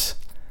dunce?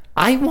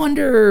 I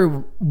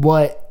wonder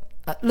what.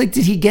 Like,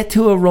 did he get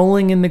to a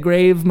rolling in the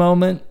grave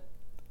moment?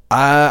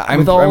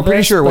 I'm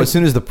pretty sure as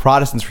soon as the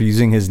Protestants were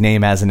using his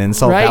name as an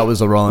insult, that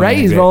was a rolling. Right,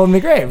 he's rolling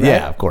the grave. Right?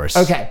 Yeah, of course.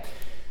 Okay.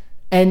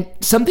 And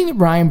something that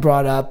Ryan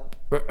brought up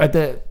at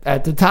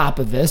the top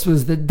of this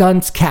was the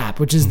dunce cap,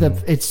 which is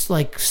it's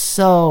like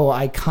so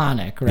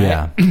iconic, right?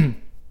 Yeah.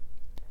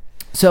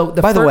 So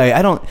by the way,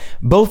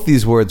 both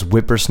these words,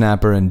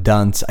 whippersnapper and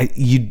dunce,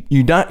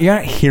 you're not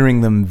hearing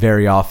them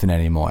very often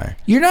anymore.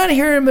 You're not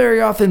hearing them very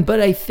often,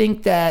 but I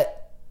think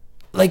that,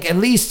 like, at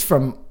least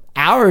from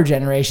our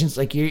generations,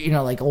 like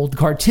like old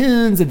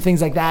cartoons and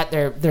things like that,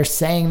 they're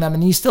saying them,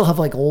 and you still have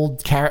like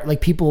old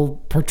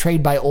people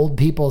portrayed by old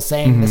people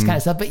saying this kind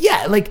of stuff. But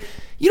yeah, like,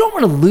 you don't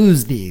want to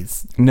lose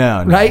these.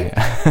 No. Right?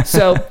 Yeah.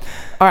 So,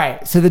 all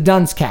right. So the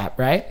dunce cap,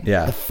 right?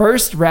 Yeah. The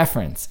first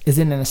reference is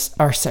in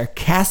our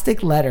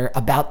sarcastic letter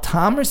about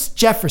Thomas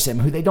Jefferson,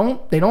 who they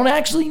don't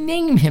actually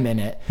name him in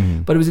it,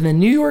 but it was in the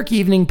New York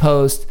Evening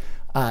Post,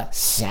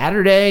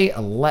 Saturday,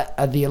 the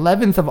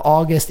 11th of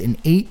August in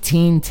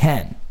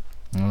 1810.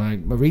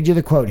 I'll read you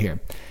the quote here.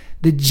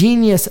 The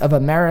genius of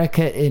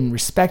America in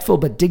respectful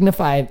but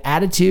dignified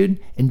attitude,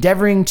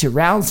 endeavoring to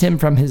rouse him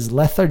from his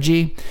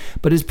lethargy,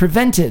 but is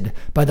prevented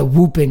by the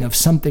whooping of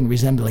something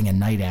resembling a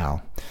night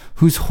owl,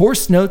 whose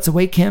hoarse notes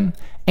awake him,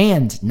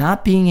 and,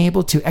 not being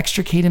able to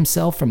extricate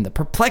himself from the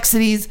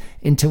perplexities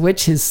into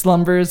which his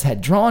slumbers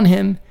had drawn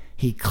him,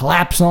 he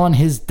claps on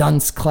his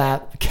dunce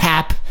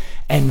cap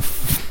and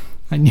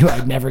I knew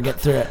I'd never get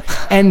through it,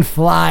 and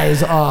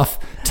flies off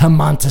to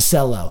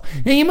Monticello.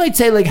 Now you might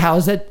say, like, how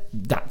is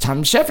that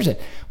Thomas Jefferson?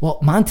 Well,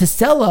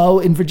 Monticello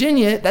in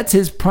Virginia, that's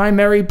his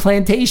primary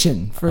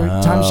plantation for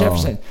Thomas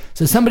Jefferson.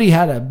 So somebody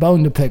had a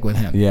bone to pick with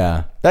him.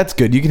 Yeah, that's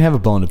good. You can have a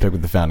bone to pick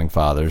with the founding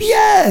fathers.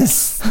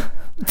 Yes.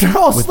 They're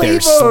all With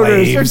slave their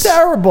owners. They're slaves.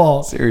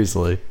 terrible.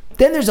 Seriously.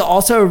 Then there's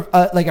also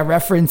like a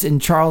reference in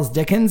Charles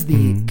Dickens,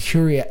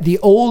 the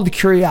old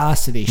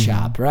curiosity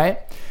shop, right?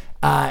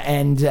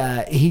 And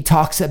he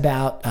talks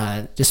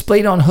about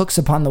displayed on hooks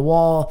upon the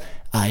wall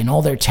in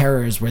all their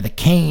terrors were the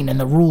cane and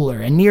the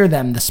ruler, and near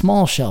them the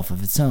small shelf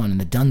of its own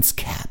and the dunce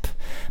cap,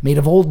 made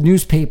of old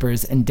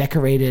newspapers and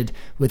decorated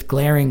with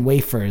glaring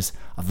wafers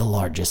of the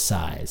largest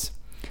size.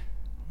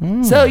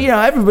 So,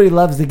 everybody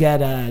loves to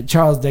get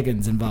Charles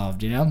Dickens involved,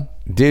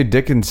 Dude,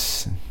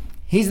 Dickens.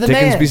 He's the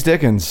Dickens man. beats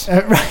Dickens.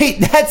 Right,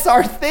 that's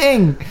our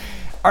thing.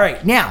 All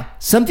right, now,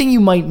 something you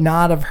might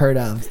not have heard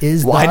of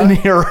is I didn't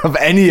hear of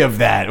any of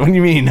that. What do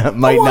you mean,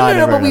 might not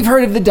have but heard we've of?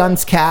 heard of the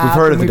dunce cap. We've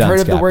heard of the dunce We've heard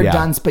of cap, the word yeah.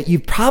 dunce, but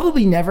you've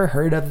probably never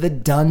heard of the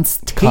dunce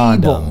table.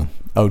 Condom.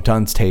 Oh,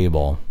 dunce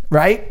table.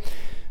 Right?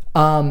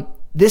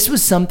 This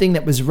was something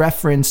that was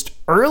referenced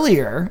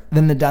earlier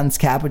than the dunce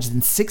cap, which is in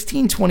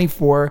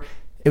 1624.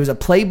 It was a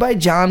play by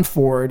John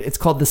Ford. It's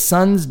called The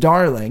Sun's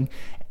Darling.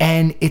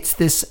 And it's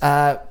this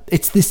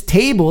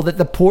table that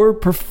the poor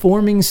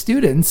performing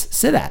students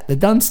sit at, the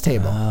dunce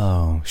table.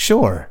 Oh,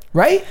 sure.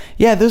 Right?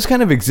 Yeah, those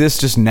kind of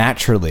exist just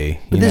naturally,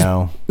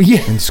 Yeah.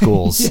 in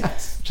schools.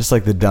 Yes. Just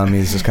like the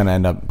dummies just kind of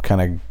end up kind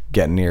of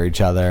getting near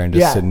each other and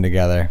just sitting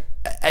together.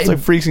 It's like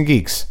freaks and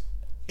geeks.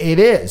 It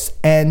is.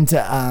 And,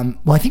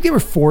 I think they were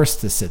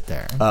forced to sit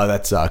there. Oh,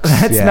 that sucks.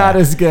 That's not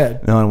as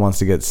good. No one wants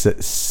to get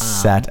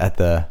sat at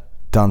the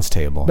dunce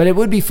table. But it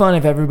would be fun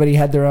if everybody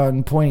had their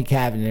own pointy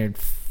cabinet,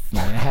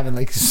 having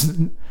like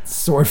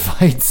sword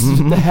fights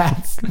with the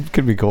hats.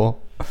 Could be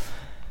cool.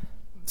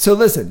 So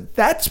listen,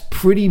 that's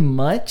pretty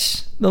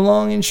much the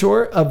long and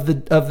short of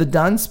the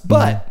dunce.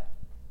 But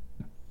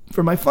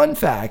for my fun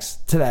facts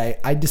today,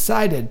 I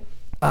decided.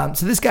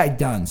 So this guy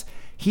Duns,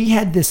 he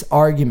had this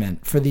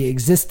argument for the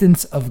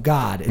existence of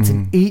God. It's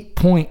an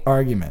 8-point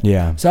argument.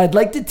 Yeah. So I'd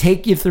like to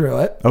take you through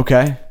it.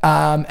 Okay.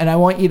 And I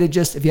want you to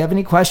just, if you have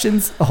any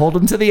questions, hold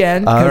them to the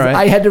end. All Because right.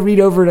 I had to read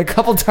over it a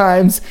couple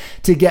times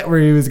to get where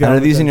he was going. And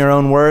are these in your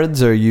own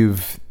words, or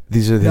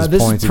these are his No,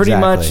 this points is pretty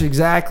exactly? much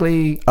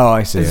exactly. Oh,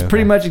 I see. This is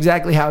pretty much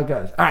exactly how it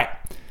goes. All right.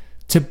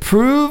 To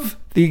prove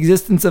the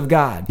existence of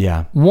God,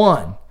 Yeah.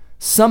 1,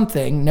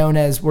 something known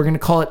as, we're going to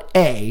call it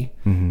A,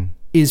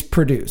 is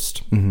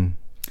produced.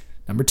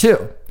 Number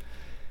 2,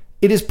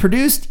 it is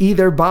produced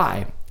either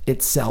by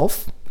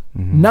itself,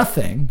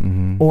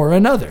 nothing, or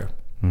another.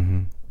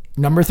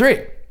 Number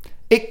 3,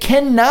 it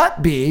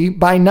cannot be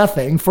by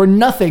nothing, for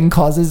nothing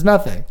causes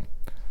nothing.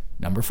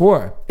 Number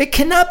 4, it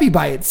cannot be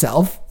by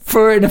itself,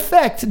 for an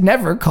effect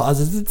never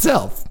causes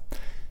itself.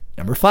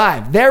 Number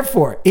 5,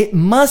 therefore, it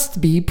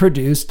must be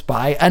produced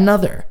by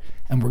another.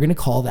 And we're going to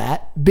call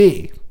that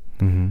B.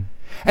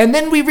 And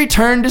then we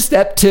return to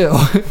step 2.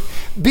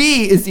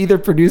 B is either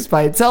produced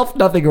by itself,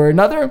 nothing, or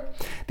another.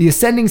 The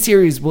ascending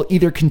series will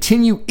either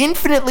continue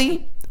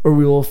infinitely, or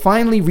we will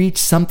finally reach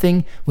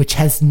something which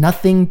has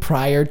nothing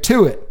prior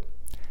to it.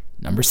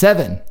 Number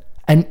 7,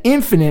 an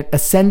infinite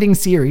ascending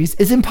series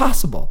is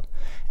impossible.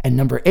 And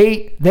number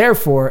 8,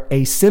 therefore,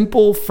 a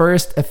simple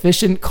first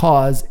efficient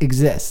cause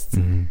exists.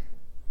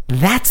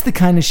 That's the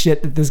kind of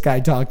shit that this guy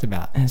talked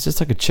about. It's just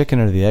like a chicken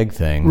or the egg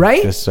thing.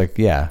 Right? Just like,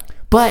 yeah.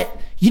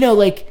 But,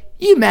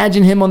 you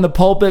imagine him on the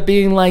pulpit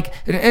being like,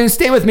 and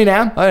stay with me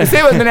now.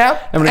 Stay with me now.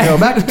 I'm going to go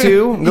back to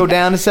 2, and go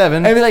down to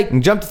 7, And be like,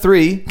 and jump to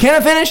 3. Can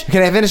I finish?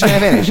 Can I finish? Can I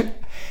finish?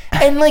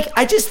 And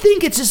I just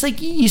think it's just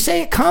like, you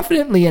say it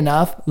confidently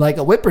enough, like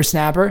a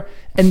whippersnapper,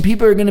 and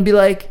people are going to be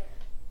like,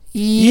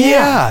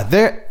 yeah.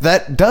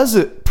 That does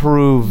it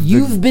prove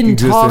You've the been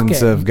existence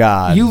talking. of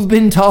God. You've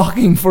been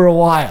talking for a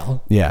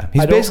while. Yeah.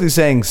 He's basically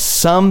saying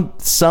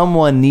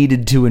someone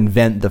needed to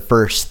invent the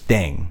first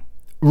thing.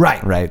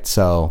 Right. Right.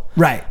 So,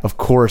 Right. of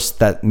course,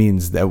 that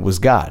means that was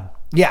God.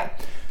 Yeah.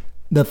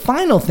 The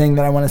final thing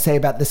that I want to say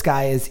about this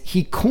guy is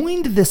he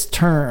coined this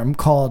term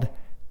called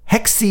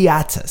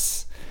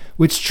hexiatus,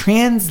 which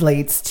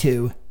translates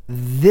to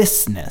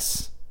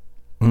thisness.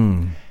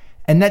 And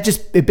that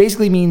it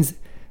basically means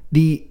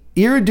the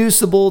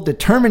irreducible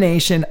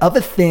determination of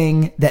a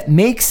thing that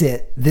makes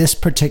it this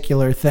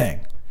particular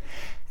thing.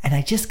 And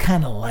I just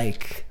kind of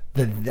like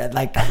the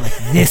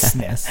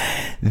thisness.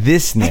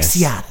 Thisness.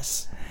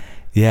 Hexiatus.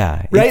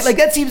 Yeah. Right?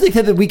 That seems like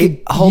something we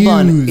could Hold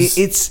on.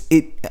 use.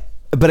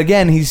 But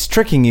again, he's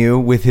tricking you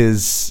with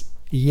his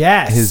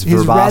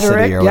verbosity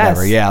rhetoric, or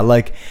whatever. yes.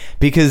 Yeah,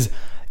 because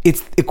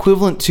it's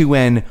equivalent to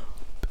when,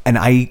 and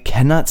I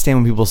cannot stand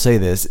when people say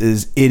this,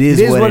 it is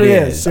what it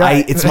is.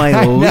 Right. It's my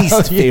I know,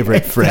 least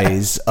favorite yeah.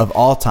 phrase of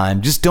all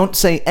time. Just don't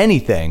say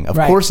anything. Of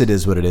Right. course it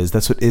is what it is.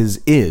 That's what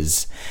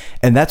is.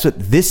 And that's what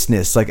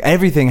thisness,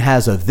 everything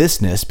has a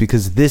thisness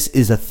because this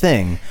is a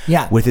thing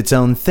with its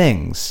own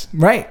things.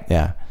 Right.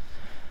 Yeah.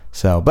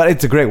 So, but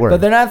it's a great word.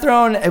 But they're not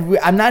throwing,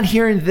 I'm not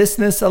hearing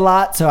thisness a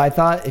lot, so I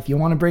thought if you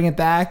want to bring it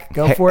back,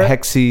 go for it.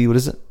 What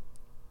is it?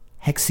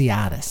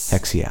 Hexiatus.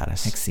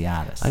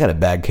 I got a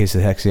bad case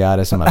of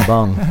Hexiatus in my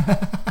bung.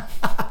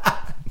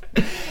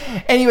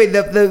 Anyway,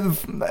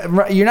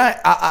 you're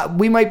not.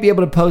 We might be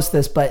able to post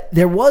this, but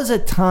there was a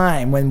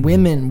time when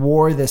women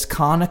wore this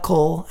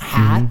conical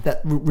hat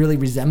that really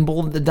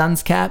resembled the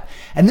dunce cap,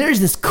 and there's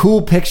this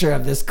cool picture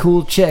of this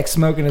cool chick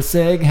smoking a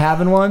cig,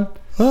 having one.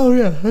 Oh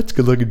yeah, that's a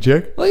good looking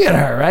chick. Look at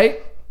her,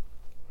 right?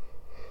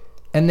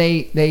 And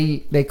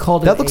they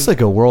called it. That looks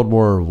like a World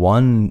War I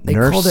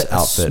nurse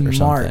outfit or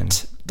something.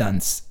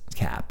 Dunce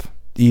cap.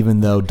 Even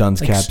though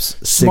dunce caps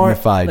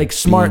signified like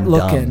smart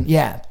looking, dumb.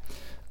 yeah.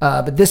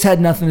 But this had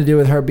nothing to do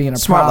with her being a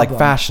smart, problem. like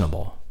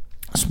fashionable.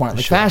 Smart,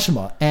 like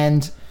fashionable,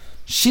 and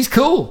she's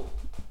cool.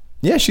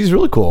 Yeah, she's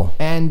really cool.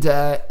 And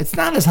it's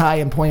not as high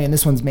and pointy, and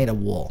this one's made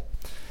of wool.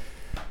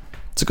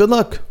 It's a good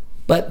look.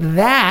 But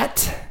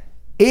that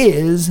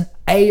is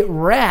a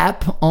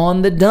wrap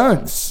on the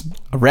dunce.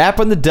 A wrap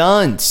on the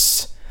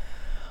dunce.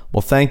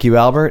 Well, thank you,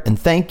 Albert. And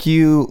thank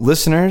you,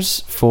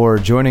 listeners, for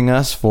joining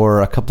us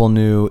for a couple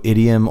new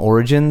idiom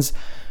origins.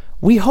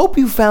 We hope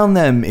you found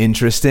them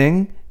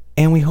interesting,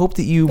 and we hope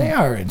that you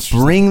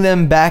bring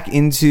them back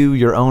into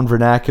your own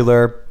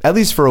vernacular, at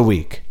least for a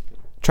week.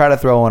 Try to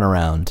throw one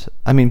around.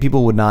 I mean,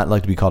 people would not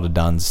like to be called a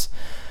dunce,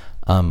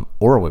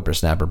 or a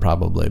whippersnapper,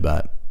 probably,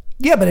 but...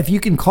 Yeah, but if you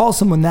can call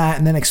someone that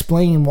and then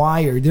explain why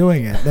you're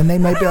doing it, then they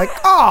might be like,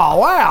 oh,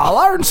 wow, I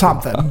learned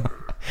something. All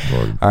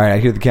right, I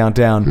hear the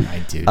countdown.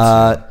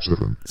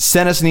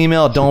 Send us an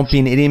email at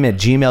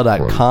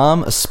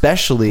don'tbeanidiom@gmail.com,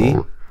 especially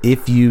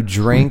if you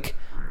drink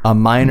a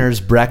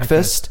miner's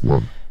breakfast.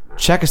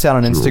 Check us out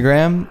on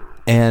Instagram,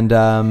 and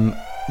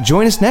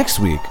join us next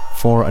week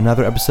for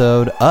another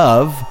episode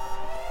of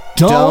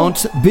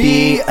Don't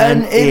Be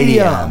an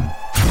Idiom.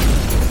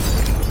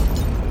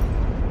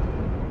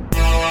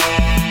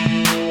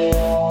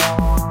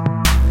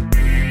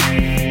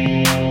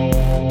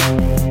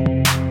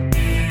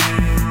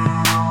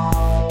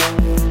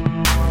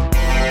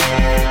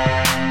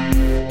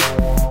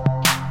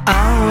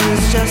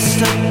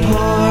 Just a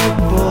poor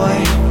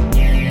boy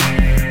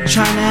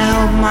trying to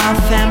help my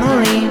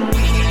family.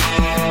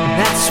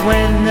 That's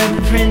when the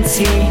prince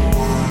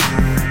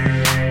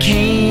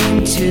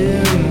came to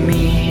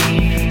me,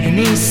 and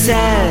he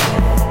said,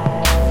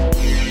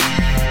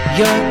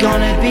 you're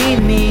gonna be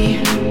me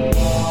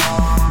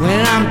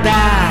when I'm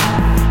bad,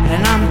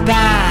 and I'm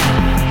bad.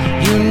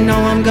 You know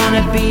I'm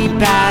gonna be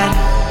bad.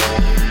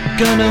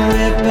 Gonna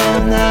whip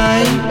all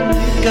night.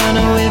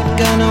 Gonna whip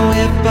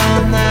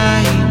all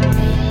night.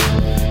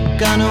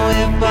 Gonna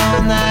whip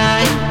all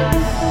night.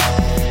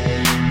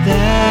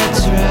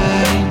 That's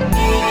right.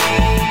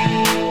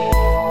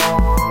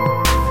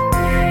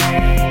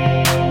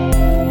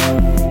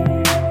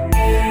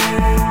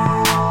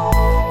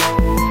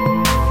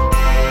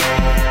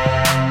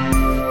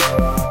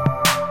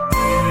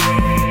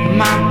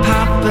 My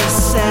papa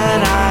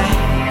said I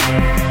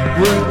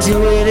would do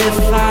it if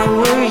I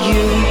were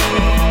you,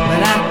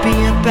 but I'd be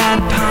a bad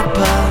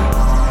papa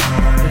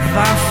if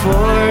I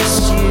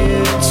forced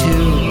you to.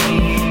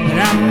 But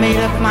I made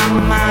up my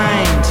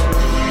mind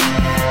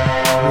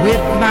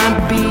with my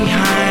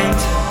behind.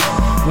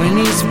 When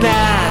he's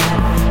bad,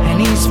 and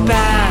he's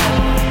bad,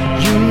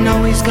 you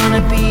know he's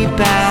gonna be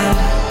bad.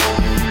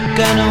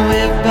 Gonna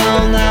whip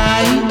all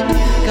night.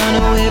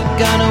 Gonna whip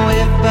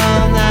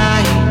all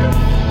night.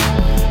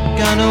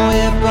 Gonna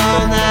whip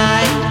all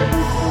night.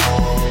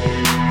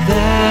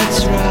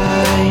 That's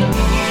right.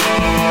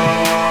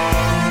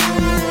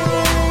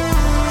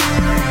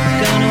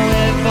 Gonna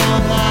whip all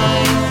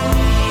night.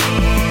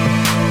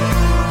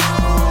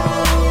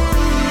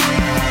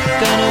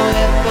 Gonna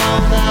whip all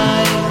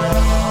night.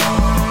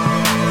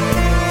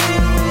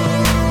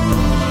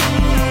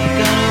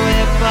 Gonna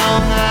whip all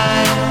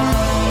night.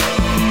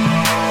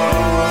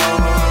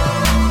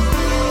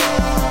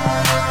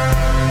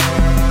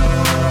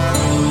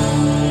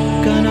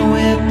 Gonna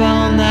whip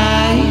all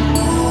night.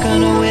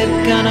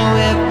 Gonna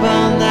whip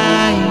all night.